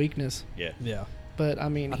showed his weakness, yeah, Yeah. but I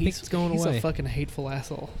mean, I think he's it's going he's away. a fucking hateful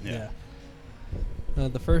asshole. yeah.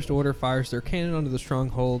 The First Order fires their cannon onto the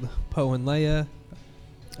stronghold. Poe and Leia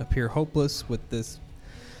appear hopeless with this.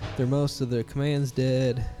 Their most of their commands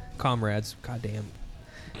dead. Comrades, goddamn.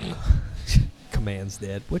 Commands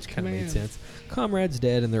dead, which kind of made Command. sense. Comrades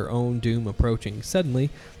dead and their own doom approaching. Suddenly,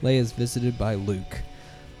 Leia is visited by Luke.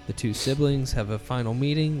 The two siblings have a final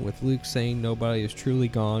meeting with Luke saying nobody is truly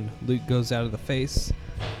gone. Luke goes out of the face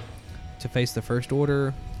to face the First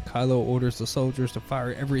Order. Kylo orders the soldiers to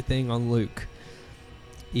fire everything on Luke.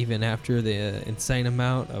 Even after the insane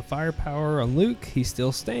amount of firepower on Luke, he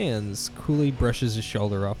still stands. Coolly brushes his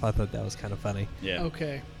shoulder off. I thought that was kind of funny. Yeah.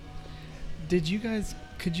 Okay. Could you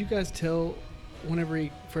guys tell when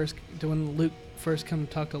Luke first come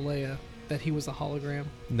to talk to Leia that he was a hologram?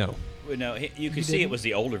 No. Well, no, you could You see it didn't? was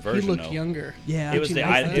the older He version. looked though. younger. Yeah, It was you the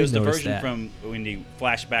notice that? it was the Noticed version that. from when he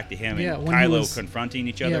flashed back to him Yeah, and when he Kylo was- confronting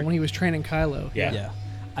each Yeah, other. when he was training Kylo. Yeah. Yeah.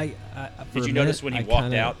 I for Did a you notice minute, when he I walked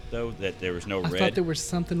kinda- out though that there was no I red? thought there was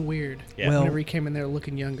something weird. Yeah. Well- whenever he came in there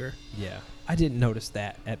looking younger. Yeah. I didn't notice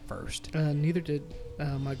that at first. Neither did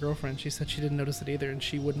my girlfriend. She said she didn't notice it either, and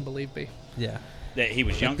she wouldn't believe me. Yeah. that he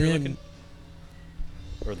was But younger then- looking,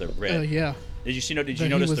 or the red? Yeah. Did you see? Did That you he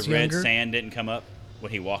notice was the red younger? sand didn't come up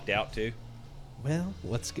when he walked out too? Well,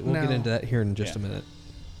 we'll No. get into that here in just Yeah. a minute.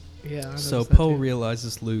 Yeah. I So noticed that Poe too.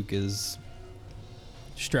 realizes Luke is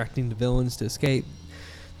distracting the villains to escape.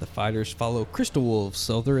 The fighters follow Crystal Wolves,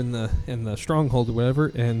 so they're in the stronghold or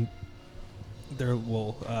whatever, and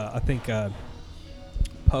I think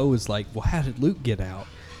Poe is like, well, how did Luke get out?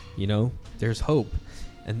 You know, there's hope.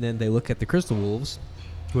 And then they look at the Crystal Wolves,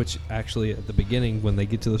 which actually at the beginning when they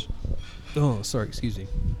get to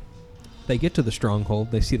they get to the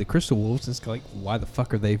stronghold, they see the Crystal Wolves, and it's like, why the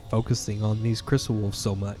fuck are they focusing on these Crystal Wolves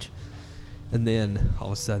so much? And then all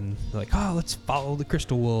of a sudden, they're like, oh, let's follow the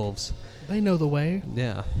Crystal Wolves. They know the way.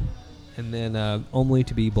 Yeah. And then only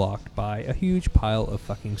to be blocked by a huge pile of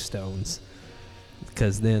fucking stones.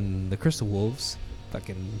 Because then the Crystal Wolves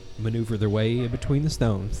fucking maneuver their way in between the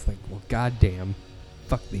stones. Like, well, goddamn.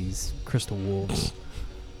 Fuck these Crystal Wolves.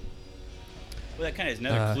 Well, that kind of is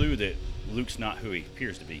another clue that Luke's not who he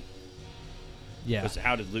appears to be. Yeah. Because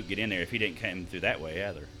how did Luke get in there if he didn't come through that way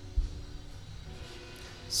either?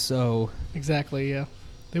 So Exactly. Yeah.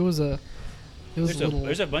 There was a. It was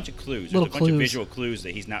There's a bunch of clues. There's little a bunch of clues. visual clues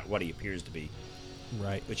that he's not what he appears to be.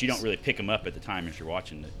 right. But you don't really pick him up at the time as you're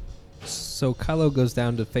watching it. So Kylo goes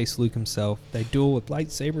down to face Luke himself. They duel with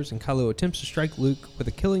lightsabers, and Kylo attempts to strike Luke with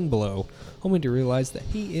a killing blow, only to realize that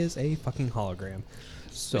he is a fucking hologram.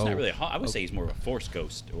 So He's not really I would say he's more of a Force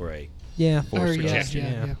ghost or a... yeah, Or, force yeah, ghost,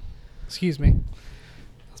 yeah. Excuse me.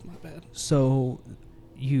 That's my bad. So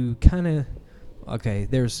you kind of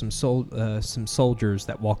there's some soldiers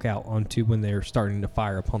that walk out onto when they're starting to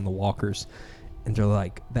fire upon the walkers, and they're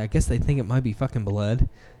like, I guess they think it might be fucking blood.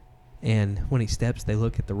 And when he steps, they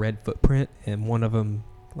look at the red footprint, and one of them,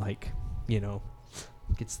 like,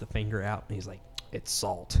 gets the finger out, and he's like, "It's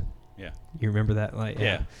salt." Yeah. You remember that? Like,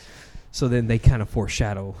 Yeah. So then they kind of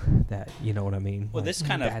foreshadow that. You know what I mean? Well, Like, this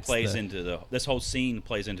kind of that's plays into this whole scene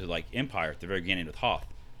plays into like Empire at the very beginning with Hoth.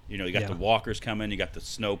 You got the walkers coming, you got the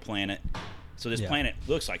snow planet. So this planet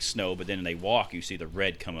looks like snow, but then they walk, you see the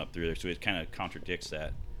red come up through there, so it kind of contradicts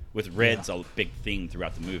that. With red's a big theme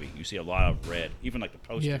throughout the movie. You see a lot of red, even like the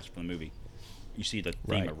posters from the movie. You see the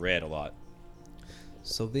theme of red a lot.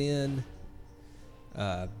 So then,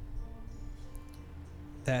 that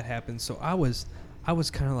happened. So I was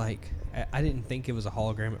kind of like, I didn't think it was a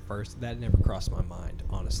hologram at first. That never crossed my mind,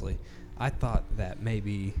 honestly. I thought that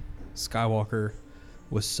maybe Skywalker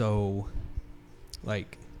was so,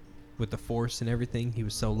 like, with the Force and everything, he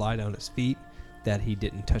was so light on his feet that he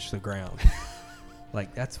didn't touch the ground.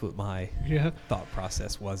 Like, that's what my thought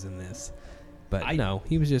process was in this. But no,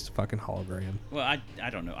 he was just a fucking hologram. Well, I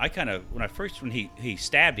don't know. I kind of, when he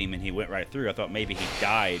stabbed him and he went right through, I thought maybe he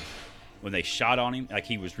died when they shot on him. Like,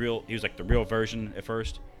 he was like the real version at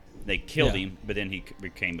first. They killed him, but then he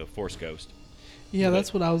became the Force ghost. Yeah,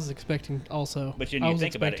 that's what I was expecting also. But you I was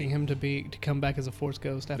think about expecting it, him to come back as a Force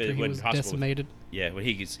ghost after he was decimated. Yeah, well,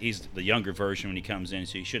 he's the younger version when he comes in,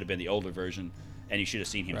 so he should have been the older version, and you should have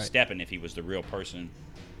seen him stepping if he was the real person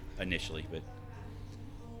initially. But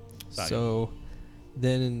so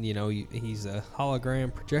then, he's a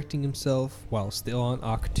hologram projecting himself while still on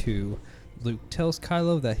Ahch-To. Luke tells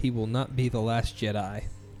Kylo that he will not be the Last Jedi.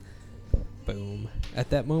 Boom. At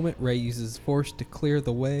that moment, Rey uses Force to clear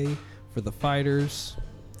the way for the fighters.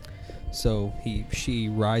 So she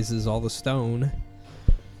rises all the stone,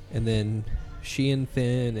 and then she and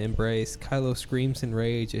Finn embrace. Kylo screams in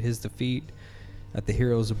rage at his defeat at the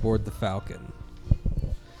heroes aboard the Falcon.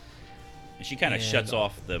 And she kind of shuts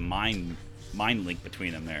off the mind link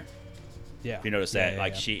between them there. Yeah. If you notice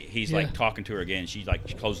that, he's like talking to her again. She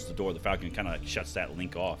closes the door of the Falcon and kind of shuts that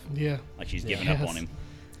link off. Yeah. Like she's giving up on him.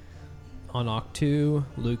 On Ahch-To,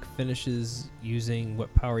 Luke finishes using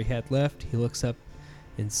what power he had left. He looks up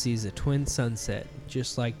and sees a twin sunset,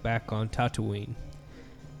 just like back on Tatooine.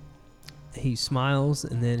 He smiles,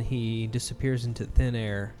 and then he disappears into thin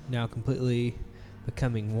air, now completely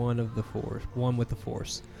becoming one with the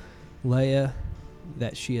Force. Leia,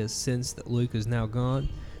 that she has sensed that Luke is now gone,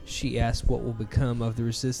 she asks what will become of the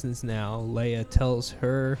Resistance now. Leia tells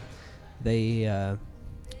her they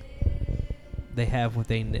have what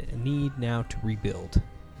they need now to rebuild.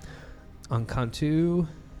 On Cantu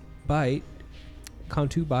Bight,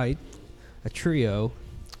 a trio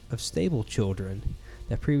of stable children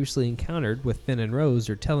that previously encountered with Finn and Rose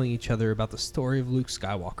are telling each other about the story of Luke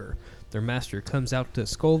Skywalker. Their master comes out to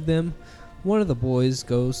scold them. One of the boys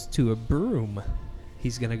goes to a broom.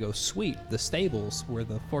 He's going to go sweep the stables where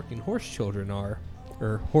the fucking horse children are.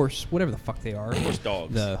 Or horse, whatever the fuck they are. Horse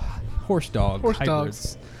dogs. The horse dog Horse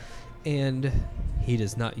hybrids. dogs. And he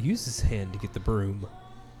does not use his hand to get the broom.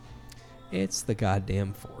 It's the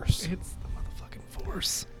goddamn Force. It's the motherfucking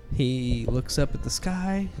Force. He looks up at the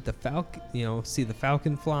sky, at the falcon, see the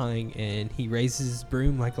Falcon flying, and he raises his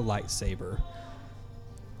broom like a lightsaber.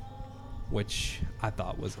 Which I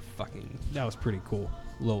thought was that was pretty cool.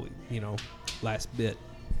 Little, last bit.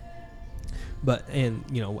 But,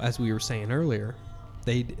 as we were saying earlier,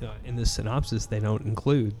 they in the synopsis, they don't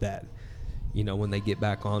include that, when they get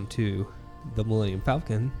back onto the Millennium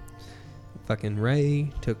Falcon, fucking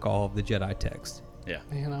Rey took all of the Jedi text. Yeah.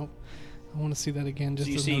 Man, I want to see that again. Just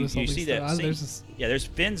So to notice all you these see that stuff. scene. There's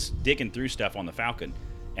Finn's digging through stuff on the Falcon,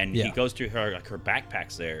 and he goes through her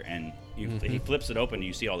backpack's there, and he flips it open, and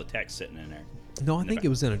you see all the text sitting in there. No, I think it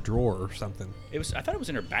was in a drawer or something. I thought it was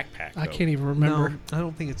in her backpack. I can't even remember. No, I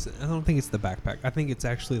don't think it's the backpack. I think it's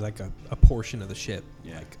actually like a portion of the ship.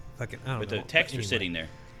 Yeah. Like fucking I don't But know. the texts are Anyway. sitting there.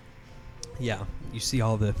 Yeah, you see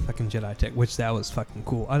all the fucking Jedi tech, which that was fucking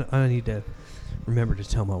cool. I need to remember to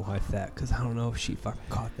tell my wife that, because I don't know if she fucking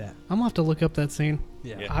caught that. I'm gonna have to look up that scene.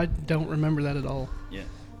 Yeah. I don't remember that at all. Yeah.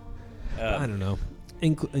 I don't know.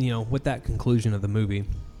 With that conclusion of the movie,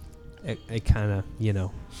 it kind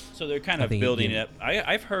of, So they're kind I of think building it- it up.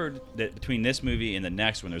 I've heard that between this movie and the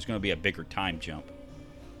next one, there's going to be a bigger time jump.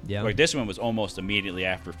 yeah. Like this one was almost immediately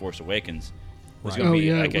after Force Awakens. There's Right. going to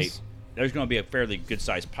be Oh, yeah, like it was. there's going to be a fairly good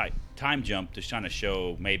sized time jump to trying to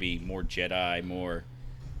show maybe more Jedi, more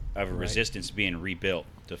of a Right. resistance being rebuilt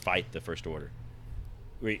to fight the First Order.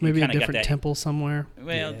 You Maybe a kinda got different that- temple somewhere.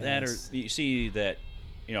 Well, that or Yes. you see that,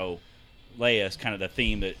 Leia's kind of the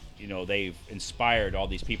theme that they've inspired all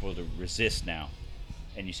these people to resist now,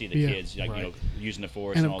 and you see the Yeah. kids Right. using the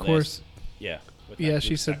Force And and of all course, this. Yeah. with that yeah, Luke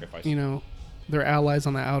she said, sacrifice. they're allies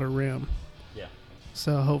on the outer rim. Yeah.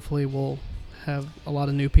 So hopefully we'll have a lot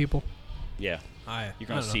of new people. Yeah. I You're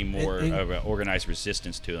going don't to see know. more In- of an organized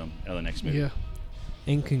resistance to them in the next movie. Yeah.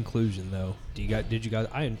 In conclusion, though, did you guys?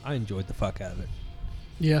 I enjoyed the fuck out of it.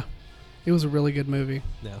 Yeah. It was a really good movie.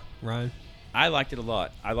 Yeah, Ryan. I liked it a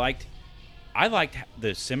lot. I liked the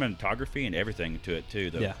cinematography and everything to it too,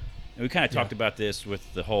 though. Yeah. And we kind of talked Yeah. about this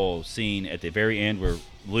with the whole scene at the very end where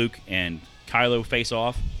Luke and Kylo face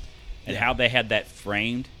off, and Yeah. how they had that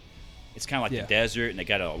framed. It's kind of like Yeah. the desert, and they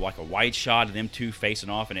got a wide shot of them two facing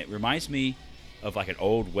off, and it reminds me of like an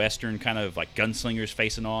old western kind of like gunslingers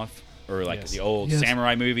facing off, or like Yes. the old Yes.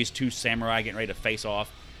 samurai movies, two samurai getting ready to face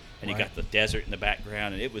off, and you Right. got the desert in the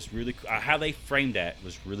background, and it was really how they framed that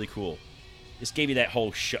was really cool. Just gave you that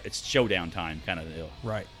whole it's showdown time kind of deal.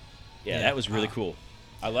 Right. Yeah, Yeah. that was really Wow. cool.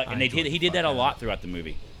 And I he enjoyed did the that fuck a out of lot it. throughout the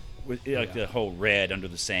movie, with like Yeah. the whole red under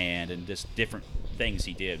the sand and just different things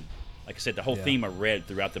he did. Like I said, the whole Yeah. theme of red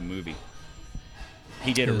throughout the movie.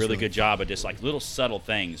 He did It a was really really good job of just like little subtle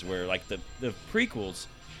things where like the prequels,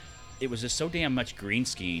 it was just so damn much green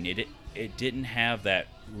screen. It didn't have that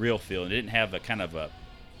real feel. It didn't have a kind of a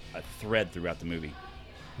thread throughout the movie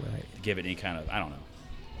Right. to give it any kind of, I don't know.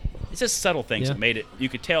 It's just subtle things Yeah. that made it. You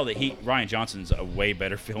could tell that Ryan Johnson's a way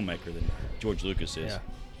better filmmaker than George Lucas is. Yeah.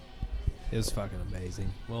 It was fucking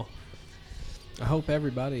amazing. Well, I hope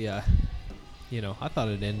everybody, I thought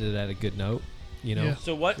it ended at a good note. Yeah.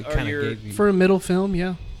 So what It are kinda your gave you- For a middle film,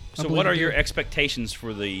 yeah. I so believe what are it your did. expectations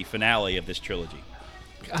for the finale of this trilogy?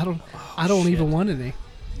 I don't shit. even want any.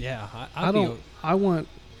 Yeah, I don't. I want.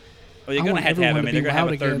 Well, you're I going to want have to have. everyone I to mean, be they're going to have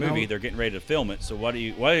a loud third again. movie. They're getting ready to film it. So what are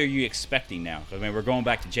you expecting now? 'Cause, I mean, we're going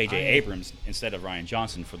back to J.J. Abrams instead of Ryan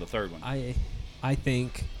Johnson for the third one. I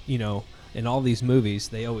think, in all these movies,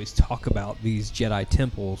 they always talk about these Jedi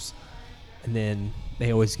temples, and then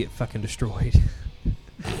they always get fucking destroyed.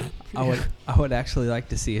 I would actually like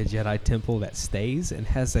to see a Jedi temple that stays and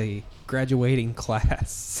has a graduating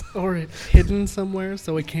class. Or it hidden somewhere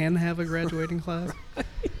so it can have a graduating class.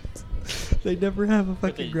 They never have a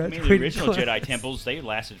But fucking the graduating original class. Jedi temples, they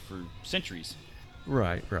lasted for centuries.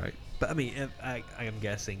 Right. But I mean, I'm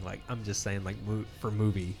guessing, like, I'm just saying, like, for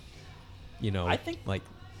movie, I think- like,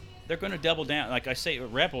 They're going to double down. Like I say,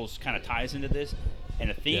 Rebels kind of ties into this. And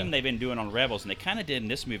a theme Yeah. they've been doing on Rebels, and they kind of did in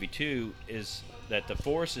this movie too, is that the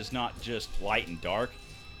Force is not just light and dark.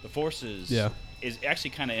 The Force is actually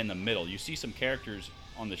kind of in the middle. You see some characters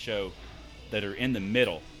on the show that are in the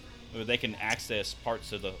middle, where they can access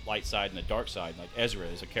parts of the light side and the dark side. Like Ezra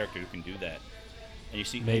is a character who can do that. And you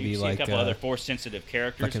see Maybe a like, couple other Force-sensitive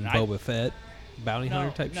characters. fucking and Boba Fett, bounty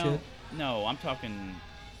hunter type shit. No, I'm talking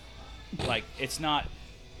like it's not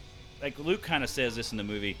like Luke kind of says this in the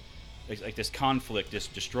movie. Like this conflict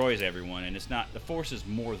just destroys everyone, and it's not. The Force is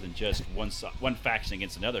more than just one faction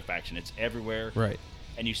against another faction. It's everywhere, Right.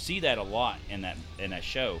 and you see that a lot in that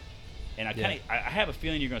show. And I have a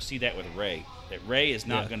feeling you're going to see that with Rey. That Rey is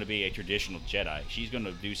not Yeah. going to be a traditional Jedi. She's going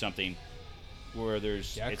to do something where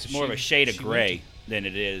Yeah, it's 'cause more of a shade of she gray went than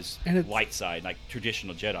it is And it's- light side, like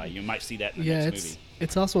traditional Jedi. You might see that in the Yeah, next movie.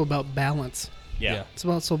 it's also about balance. Yeah. It's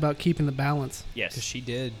also about keeping the balance. Yes. Because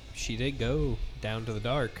she did go down to the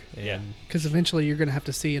dark. And Yeah. Because eventually you're going to have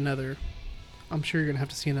to see another. I'm sure you're going to have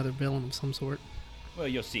to see another villain of some sort. Well,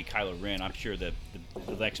 you'll see Kylo Ren. I'm sure that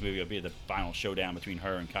the next movie will be the final showdown between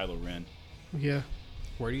her and Kylo Ren. Yeah.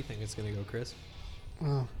 Where do you think it's gonna go, Chris?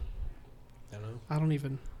 Oh, I don't know. I don't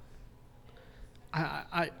even.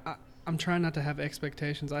 I'm trying not to have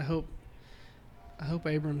expectations. I hope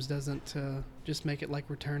Abrams doesn't just make it like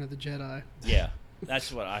Return of the Jedi. Yeah,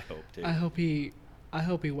 that's what I hope too. I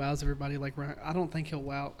hope he wows everybody like Ryan. I don't think he'll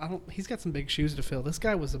wow. He's got some big shoes to fill. This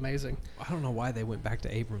guy was amazing. I don't know why they went back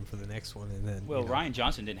to Abram for the next one, and then Well, Ryan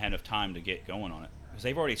Johnson didn't have enough time to get going on it because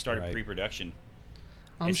they've already started Right. pre-production.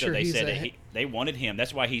 I'm and so sure they he's said they wanted him.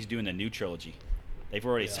 That's why he's doing the new trilogy. They've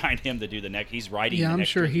already signed him to do the next. He's writing. Yeah, the I'm next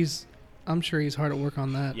sure trilogy. I'm sure he's hard at work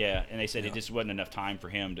on that. Yeah, and they said it just wasn't enough time for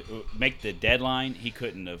him to make the deadline. He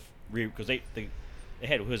couldn't have because they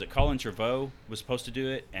had who was it? Colin Trevorrow was supposed to do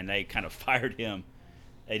it, and they kind of fired him.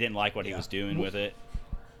 They didn't like what he was doing with it,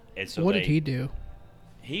 And so What did he do?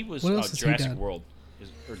 He was What else has he Jurassic done? World.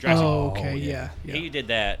 Or Jurassic Oh, World. okay, yeah. He did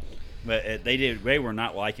that, but they were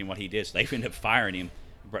not liking what he did, so they ended up firing him.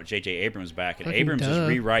 Brought J.J. Abrams back, and Fucking Abrams is duh.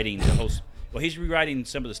 rewriting the whole. Well, he's rewriting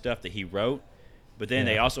some of the stuff that he wrote, but then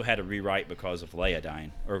Yeah. they also had to rewrite because of Leia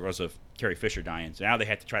dying, or because of Carrie Fisher dying. So now they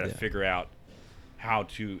had to try to figure out how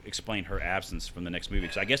to explain her absence from the next movie.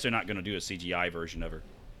 So I guess they're not going to do a CGI version of her,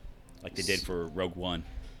 like they did for Rogue One.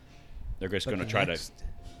 They're just going to try to.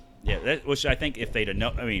 Yeah, which I think if they'd have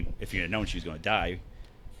known, I mean, if you'd have known she was going to die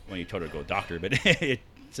when you told her to go doctor, but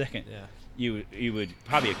second, you would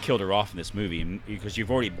probably have killed her off in this movie because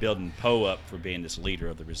you've already building Poe up for being this leader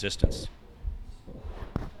of the Resistance.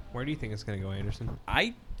 Where do you think it's going to go, Anderson?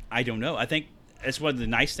 I don't know. I think that's one of the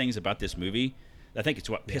nice things about this movie. I think it's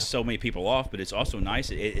what pissed so many people off, but it's also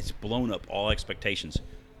nice. It's blown up all expectations.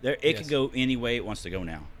 It could go any way it wants to go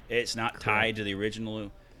now. It's not tied to the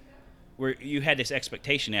original. Where you had this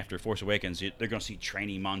expectation after Force Awakens, they're going to see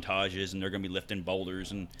training montages and they're going to be lifting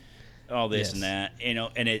boulders and all this and that, and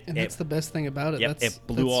that's the best thing about it. Yep, it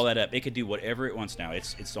blew all that up. It could do whatever it wants now.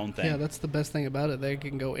 It's its own thing. Yeah, that's the best thing about it. They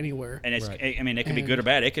can go anywhere. And it's, I mean, it could be good or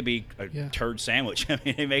bad. It could be a turd sandwich. I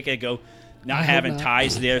mean, they make it go. Not having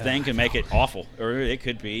ties to the other thing can make it awful, or it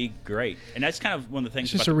could be great. And that's kind of one of the things.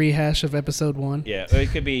 It's just a rehash of Episode 1. Yeah, it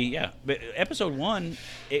could be. Yeah, but Episode 1,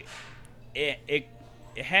 it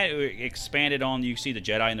had expanded on. You see the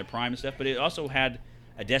Jedi and the Prime and stuff, but it also had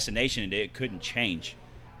a destination that it couldn't change.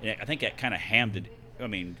 And I think that kind of hammed it. I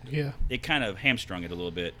mean, it kind of hamstrung it a little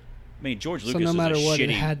bit. I mean, George Lucas is a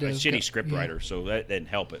shitty script writer, so that didn't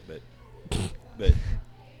help it. But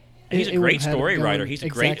he's a great story writer. He's a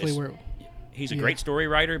great. He's a great story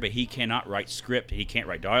writer, but he cannot write script. He can't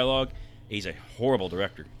write dialogue. He's a horrible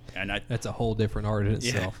director, and that's a whole different art in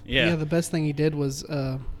itself. Yeah. The best thing he did was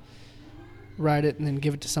write it and then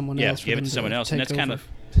give it to someone else. Yeah, give it to someone else, and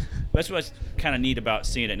that's what's kind of neat about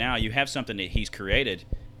seeing it now. You have something that he's created,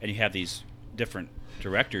 and you have these different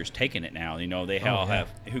directors taking it now. You know, they all have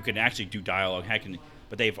who can actually do dialogue,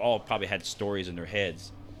 but they've all probably had stories in their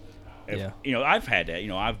heads. You know, I've had that. You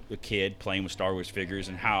know, I'm a kid playing with Star Wars figures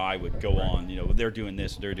and how I would go on. You know, they're doing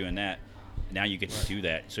this, they're doing that. Now you get to do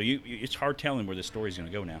that. So it's hard telling where the story's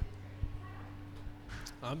going to go now.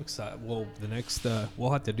 I'm excited. Well, the next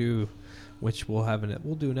we'll have to do, which we'll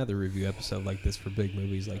do another review episode like this for big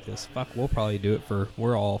movies like this. Fuck, we'll probably do it for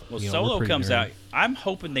Solo comes out. I'm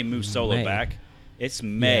hoping they move Solo back. It's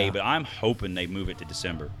May, but I'm hoping they move it to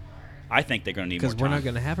December. I think they're going to need more time. Because we're not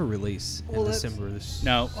going to have a release in December.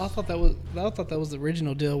 No. I thought that was the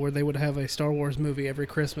original deal where they would have a Star Wars movie every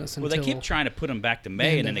Christmas. Well, they keep trying to put them back to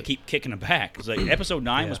May, and then they keep kicking them back. It's like Episode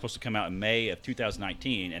 9 was supposed to come out in May of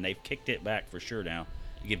 2019, and they've kicked it back for sure now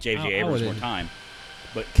to give J.J. Abrams more time.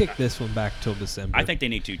 But kick this one back till December. I think they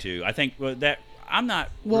need to too. I think I'm not.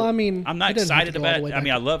 Well, I mean, I'm not excited about it. I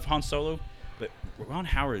mean, I love Han Solo, but Ron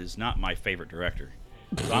Howard is not my favorite director.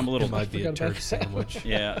 So I'm a little. It might be a turkey sandwich.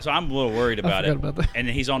 Yeah, so I'm a little worried about it. About that. And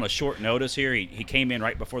he's on a short notice here. He came in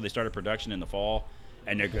right before they started production in the fall,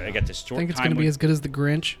 and they got this short. I think it's going to be as good as The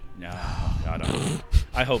Grinch. No, I don't.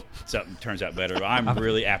 I hope something turns out better. But I'm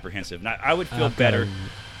really apprehensive. Now, I would feel better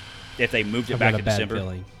if they moved it back to December.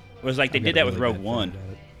 It was like they did that with Rogue One.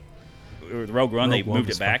 With Rogue One, they moved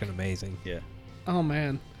it back. Amazing. Yeah. Oh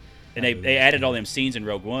man. And they added all them scenes in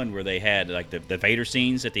Rogue One where they had like the Vader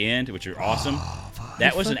scenes at the end, which are awesome.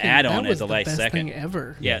 That was an add-on at the last second. That was the best thing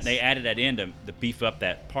ever. Yeah, they added that in to beef up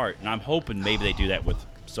that part, and I'm hoping maybe they do that with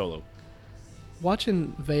Solo.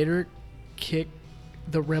 Watching Vader kick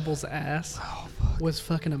the Rebels' ass was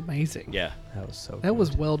fucking amazing. Yeah, that was so. That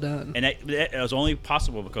was well done. And that was only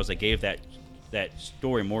possible because they gave that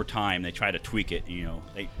story more time. They tried to tweak it. You know,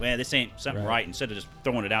 this ain't something right. Instead of just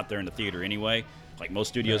throwing it out there in the theater anyway, like most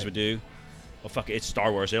studios would do. Well, fuck it, it's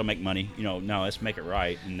Star Wars. They'll make money. You know, no, let's make it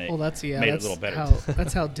right. And they that's made it a little better.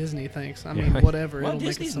 That's how Disney thinks. I mean, whatever. Well, it'll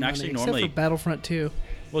Disney's make us some money. Except for Battlefront 2.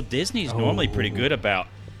 Well, Disney's normally pretty good about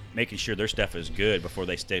making sure their stuff is good before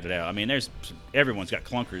they state it out. I mean, everyone's got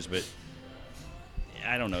clunkers, but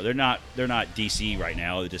I don't know. They're not DC right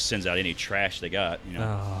now. It just sends out any trash they got. You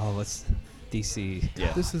know. Oh, let's DC.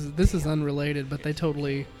 Yeah. This is unrelated, but they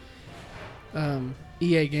totally.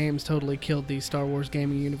 EA Games totally killed the Star Wars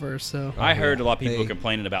gaming universe. So I heard a lot of people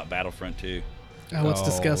complaining about Battlefront 2. Oh, it's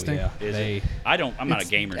disgusting. Yeah. Is it? I'm not a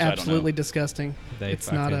gamer, so I don't know. Absolutely disgusting.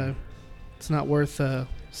 It's not worth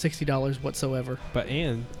 $60 whatsoever. But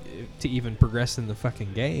to even progress in the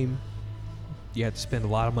fucking game, you have to spend a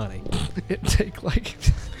lot of money. It'd take like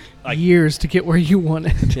years to get where you want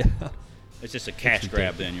it. Yeah. It's just a cash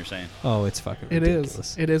grab. Then you're saying? Oh, it's fucking It ridiculous.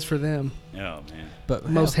 is. It is for them. Oh man. But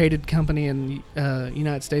Most hated company in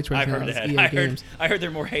United States right I've now heard is that. EA Games. I heard they're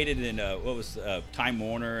more hated than what was Time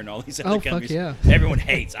Warner and all these other Oh, fuck companies. yeah. Everyone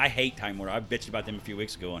hates. I hate Time Warner. I bitched about them a few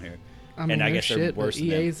weeks ago on here. I mean, and I they're guess they're shit, worse but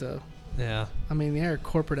than EA's a. Yeah. I mean, they're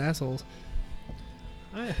corporate assholes.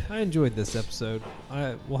 I enjoyed this episode.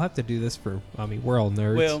 We'll have to do this for. I mean, we're all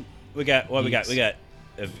nerds. Well, we got Geeks.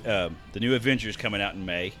 the new Avengers coming out in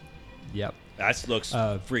May. Yep. That looks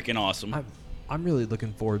freaking awesome. I'm really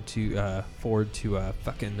looking forward to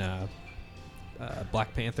fucking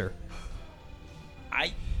Black Panther.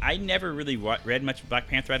 I never really read much of Black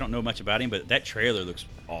Panther. I don't know much about him, but that trailer looks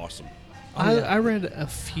awesome. I read a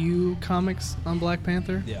few comics on Black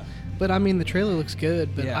Panther. Yeah. But I mean, the trailer looks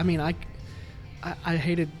good. But Yeah. I mean, I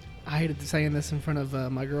hated saying this in front of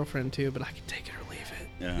my girlfriend too. But I could take it or leave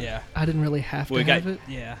it. Yeah. I didn't really have Well, to have it.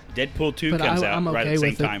 Yeah. Deadpool 2 But comes out I'm right okay at the same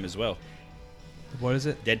with it. time as well. What is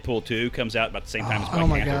it? Deadpool 2 comes out about the same time as Black Oh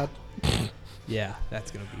my Panther. god. Yeah,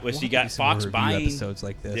 that's gonna be. Well, we'll so have you to got do some more Fox review buying episodes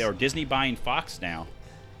like this. or Disney buying Fox now.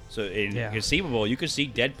 So conceivable, you could see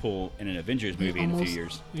Deadpool in an Avengers movie in a few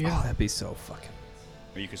years, Oh, Yeah. that'd be so fucking.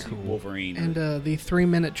 or you could see Cool. Wolverine. And the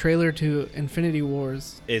 3-minute trailer to Infinity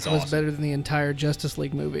Wars Is was awesome. better than the entire Justice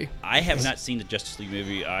League movie. I have not seen the Justice League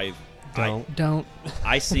movie. Don't.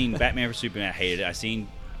 I seen Batman vs Superman. I hated it. I seen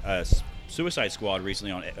Suicide Squad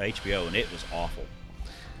recently on HBO, and it was awful.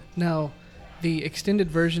 Now, the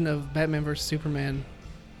extended version of Batman vs Superman,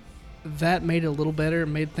 that made it a little better.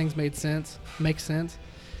 Make sense.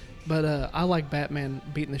 But I like Batman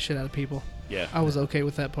beating the shit out of people. Yeah, I was okay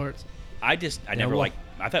with that part. I never well- liked.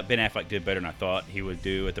 I thought Ben Affleck did better than I thought he would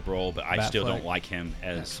do at the role, but I still Batfleck. don't like him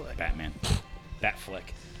as Batfleck. Batman. Batfleck.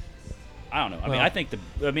 I don't know. I mean, Well- I think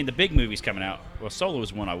the big movie's coming out. Well, Solo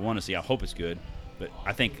is one I want to see. I hope it's good, but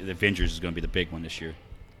I think the Avengers is going to be the big one this year.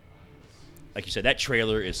 Like you said, that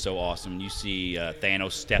trailer is so awesome. You see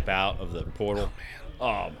Thanos step out of the portal.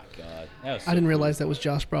 Oh my god! That was so I didn't cool. realize that was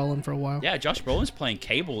Josh Brolin for a while. Yeah, Josh Brolin's playing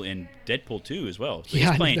Cable in Deadpool 2 as well. So Yeah,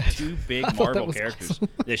 I he's knew playing that. two big I thought that Marvel was characters awesome.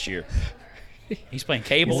 this year. He's playing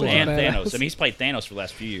Cable He's and a Thanos. badass. I mean, he's played Thanos for the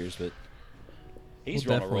last few years, but he's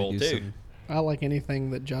We'll on a roll definitely do too. some- I like anything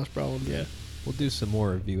that Josh Brolin did. We'll do some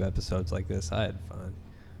more review episodes like this. I had fun.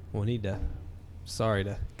 We'll need to. Sorry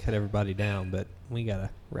to cut everybody down, but we gotta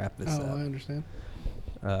wrap this Oh, I up. understand.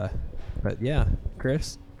 But yeah,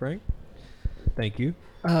 Chris, Frank, thank you.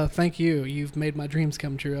 Thank you. You've made my dreams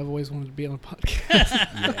come true. I've always wanted to be on a podcast.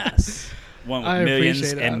 Yes. One with I millions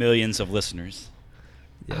appreciate it. and millions of listeners.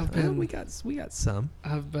 Yeah. I've been- we got some.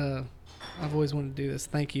 I've always wanted to do this.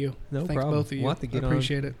 Thank you. No Thanks problem. both of you. We'll have to get I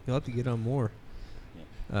appreciate it. You'll have to get on more.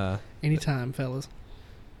 Anytime, fellas.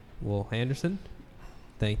 Well, Anderson,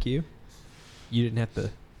 thank you. You didn't have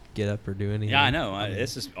to get up or do anything. Yeah, I know. mean,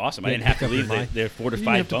 This is awesome. I Yeah, didn't have to pick up leave your mic. their You didn't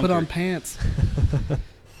fortified have to bunker. put on pants.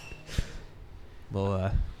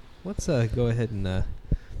 Well, let's go ahead and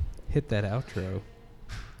hit that outro.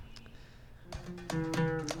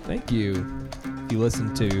 Thank you. If you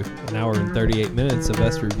listened to an hour and 38 minutes of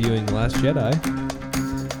us reviewing Last Jedi,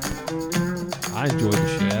 I enjoyed the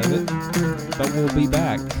shit out of it. But we'll be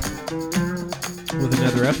back with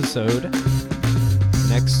another episode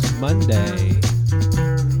next Monday.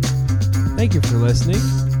 Thank you for listening.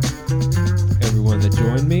 Everyone that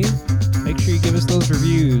joined me, make sure you give us those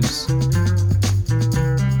reviews on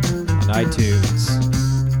iTunes.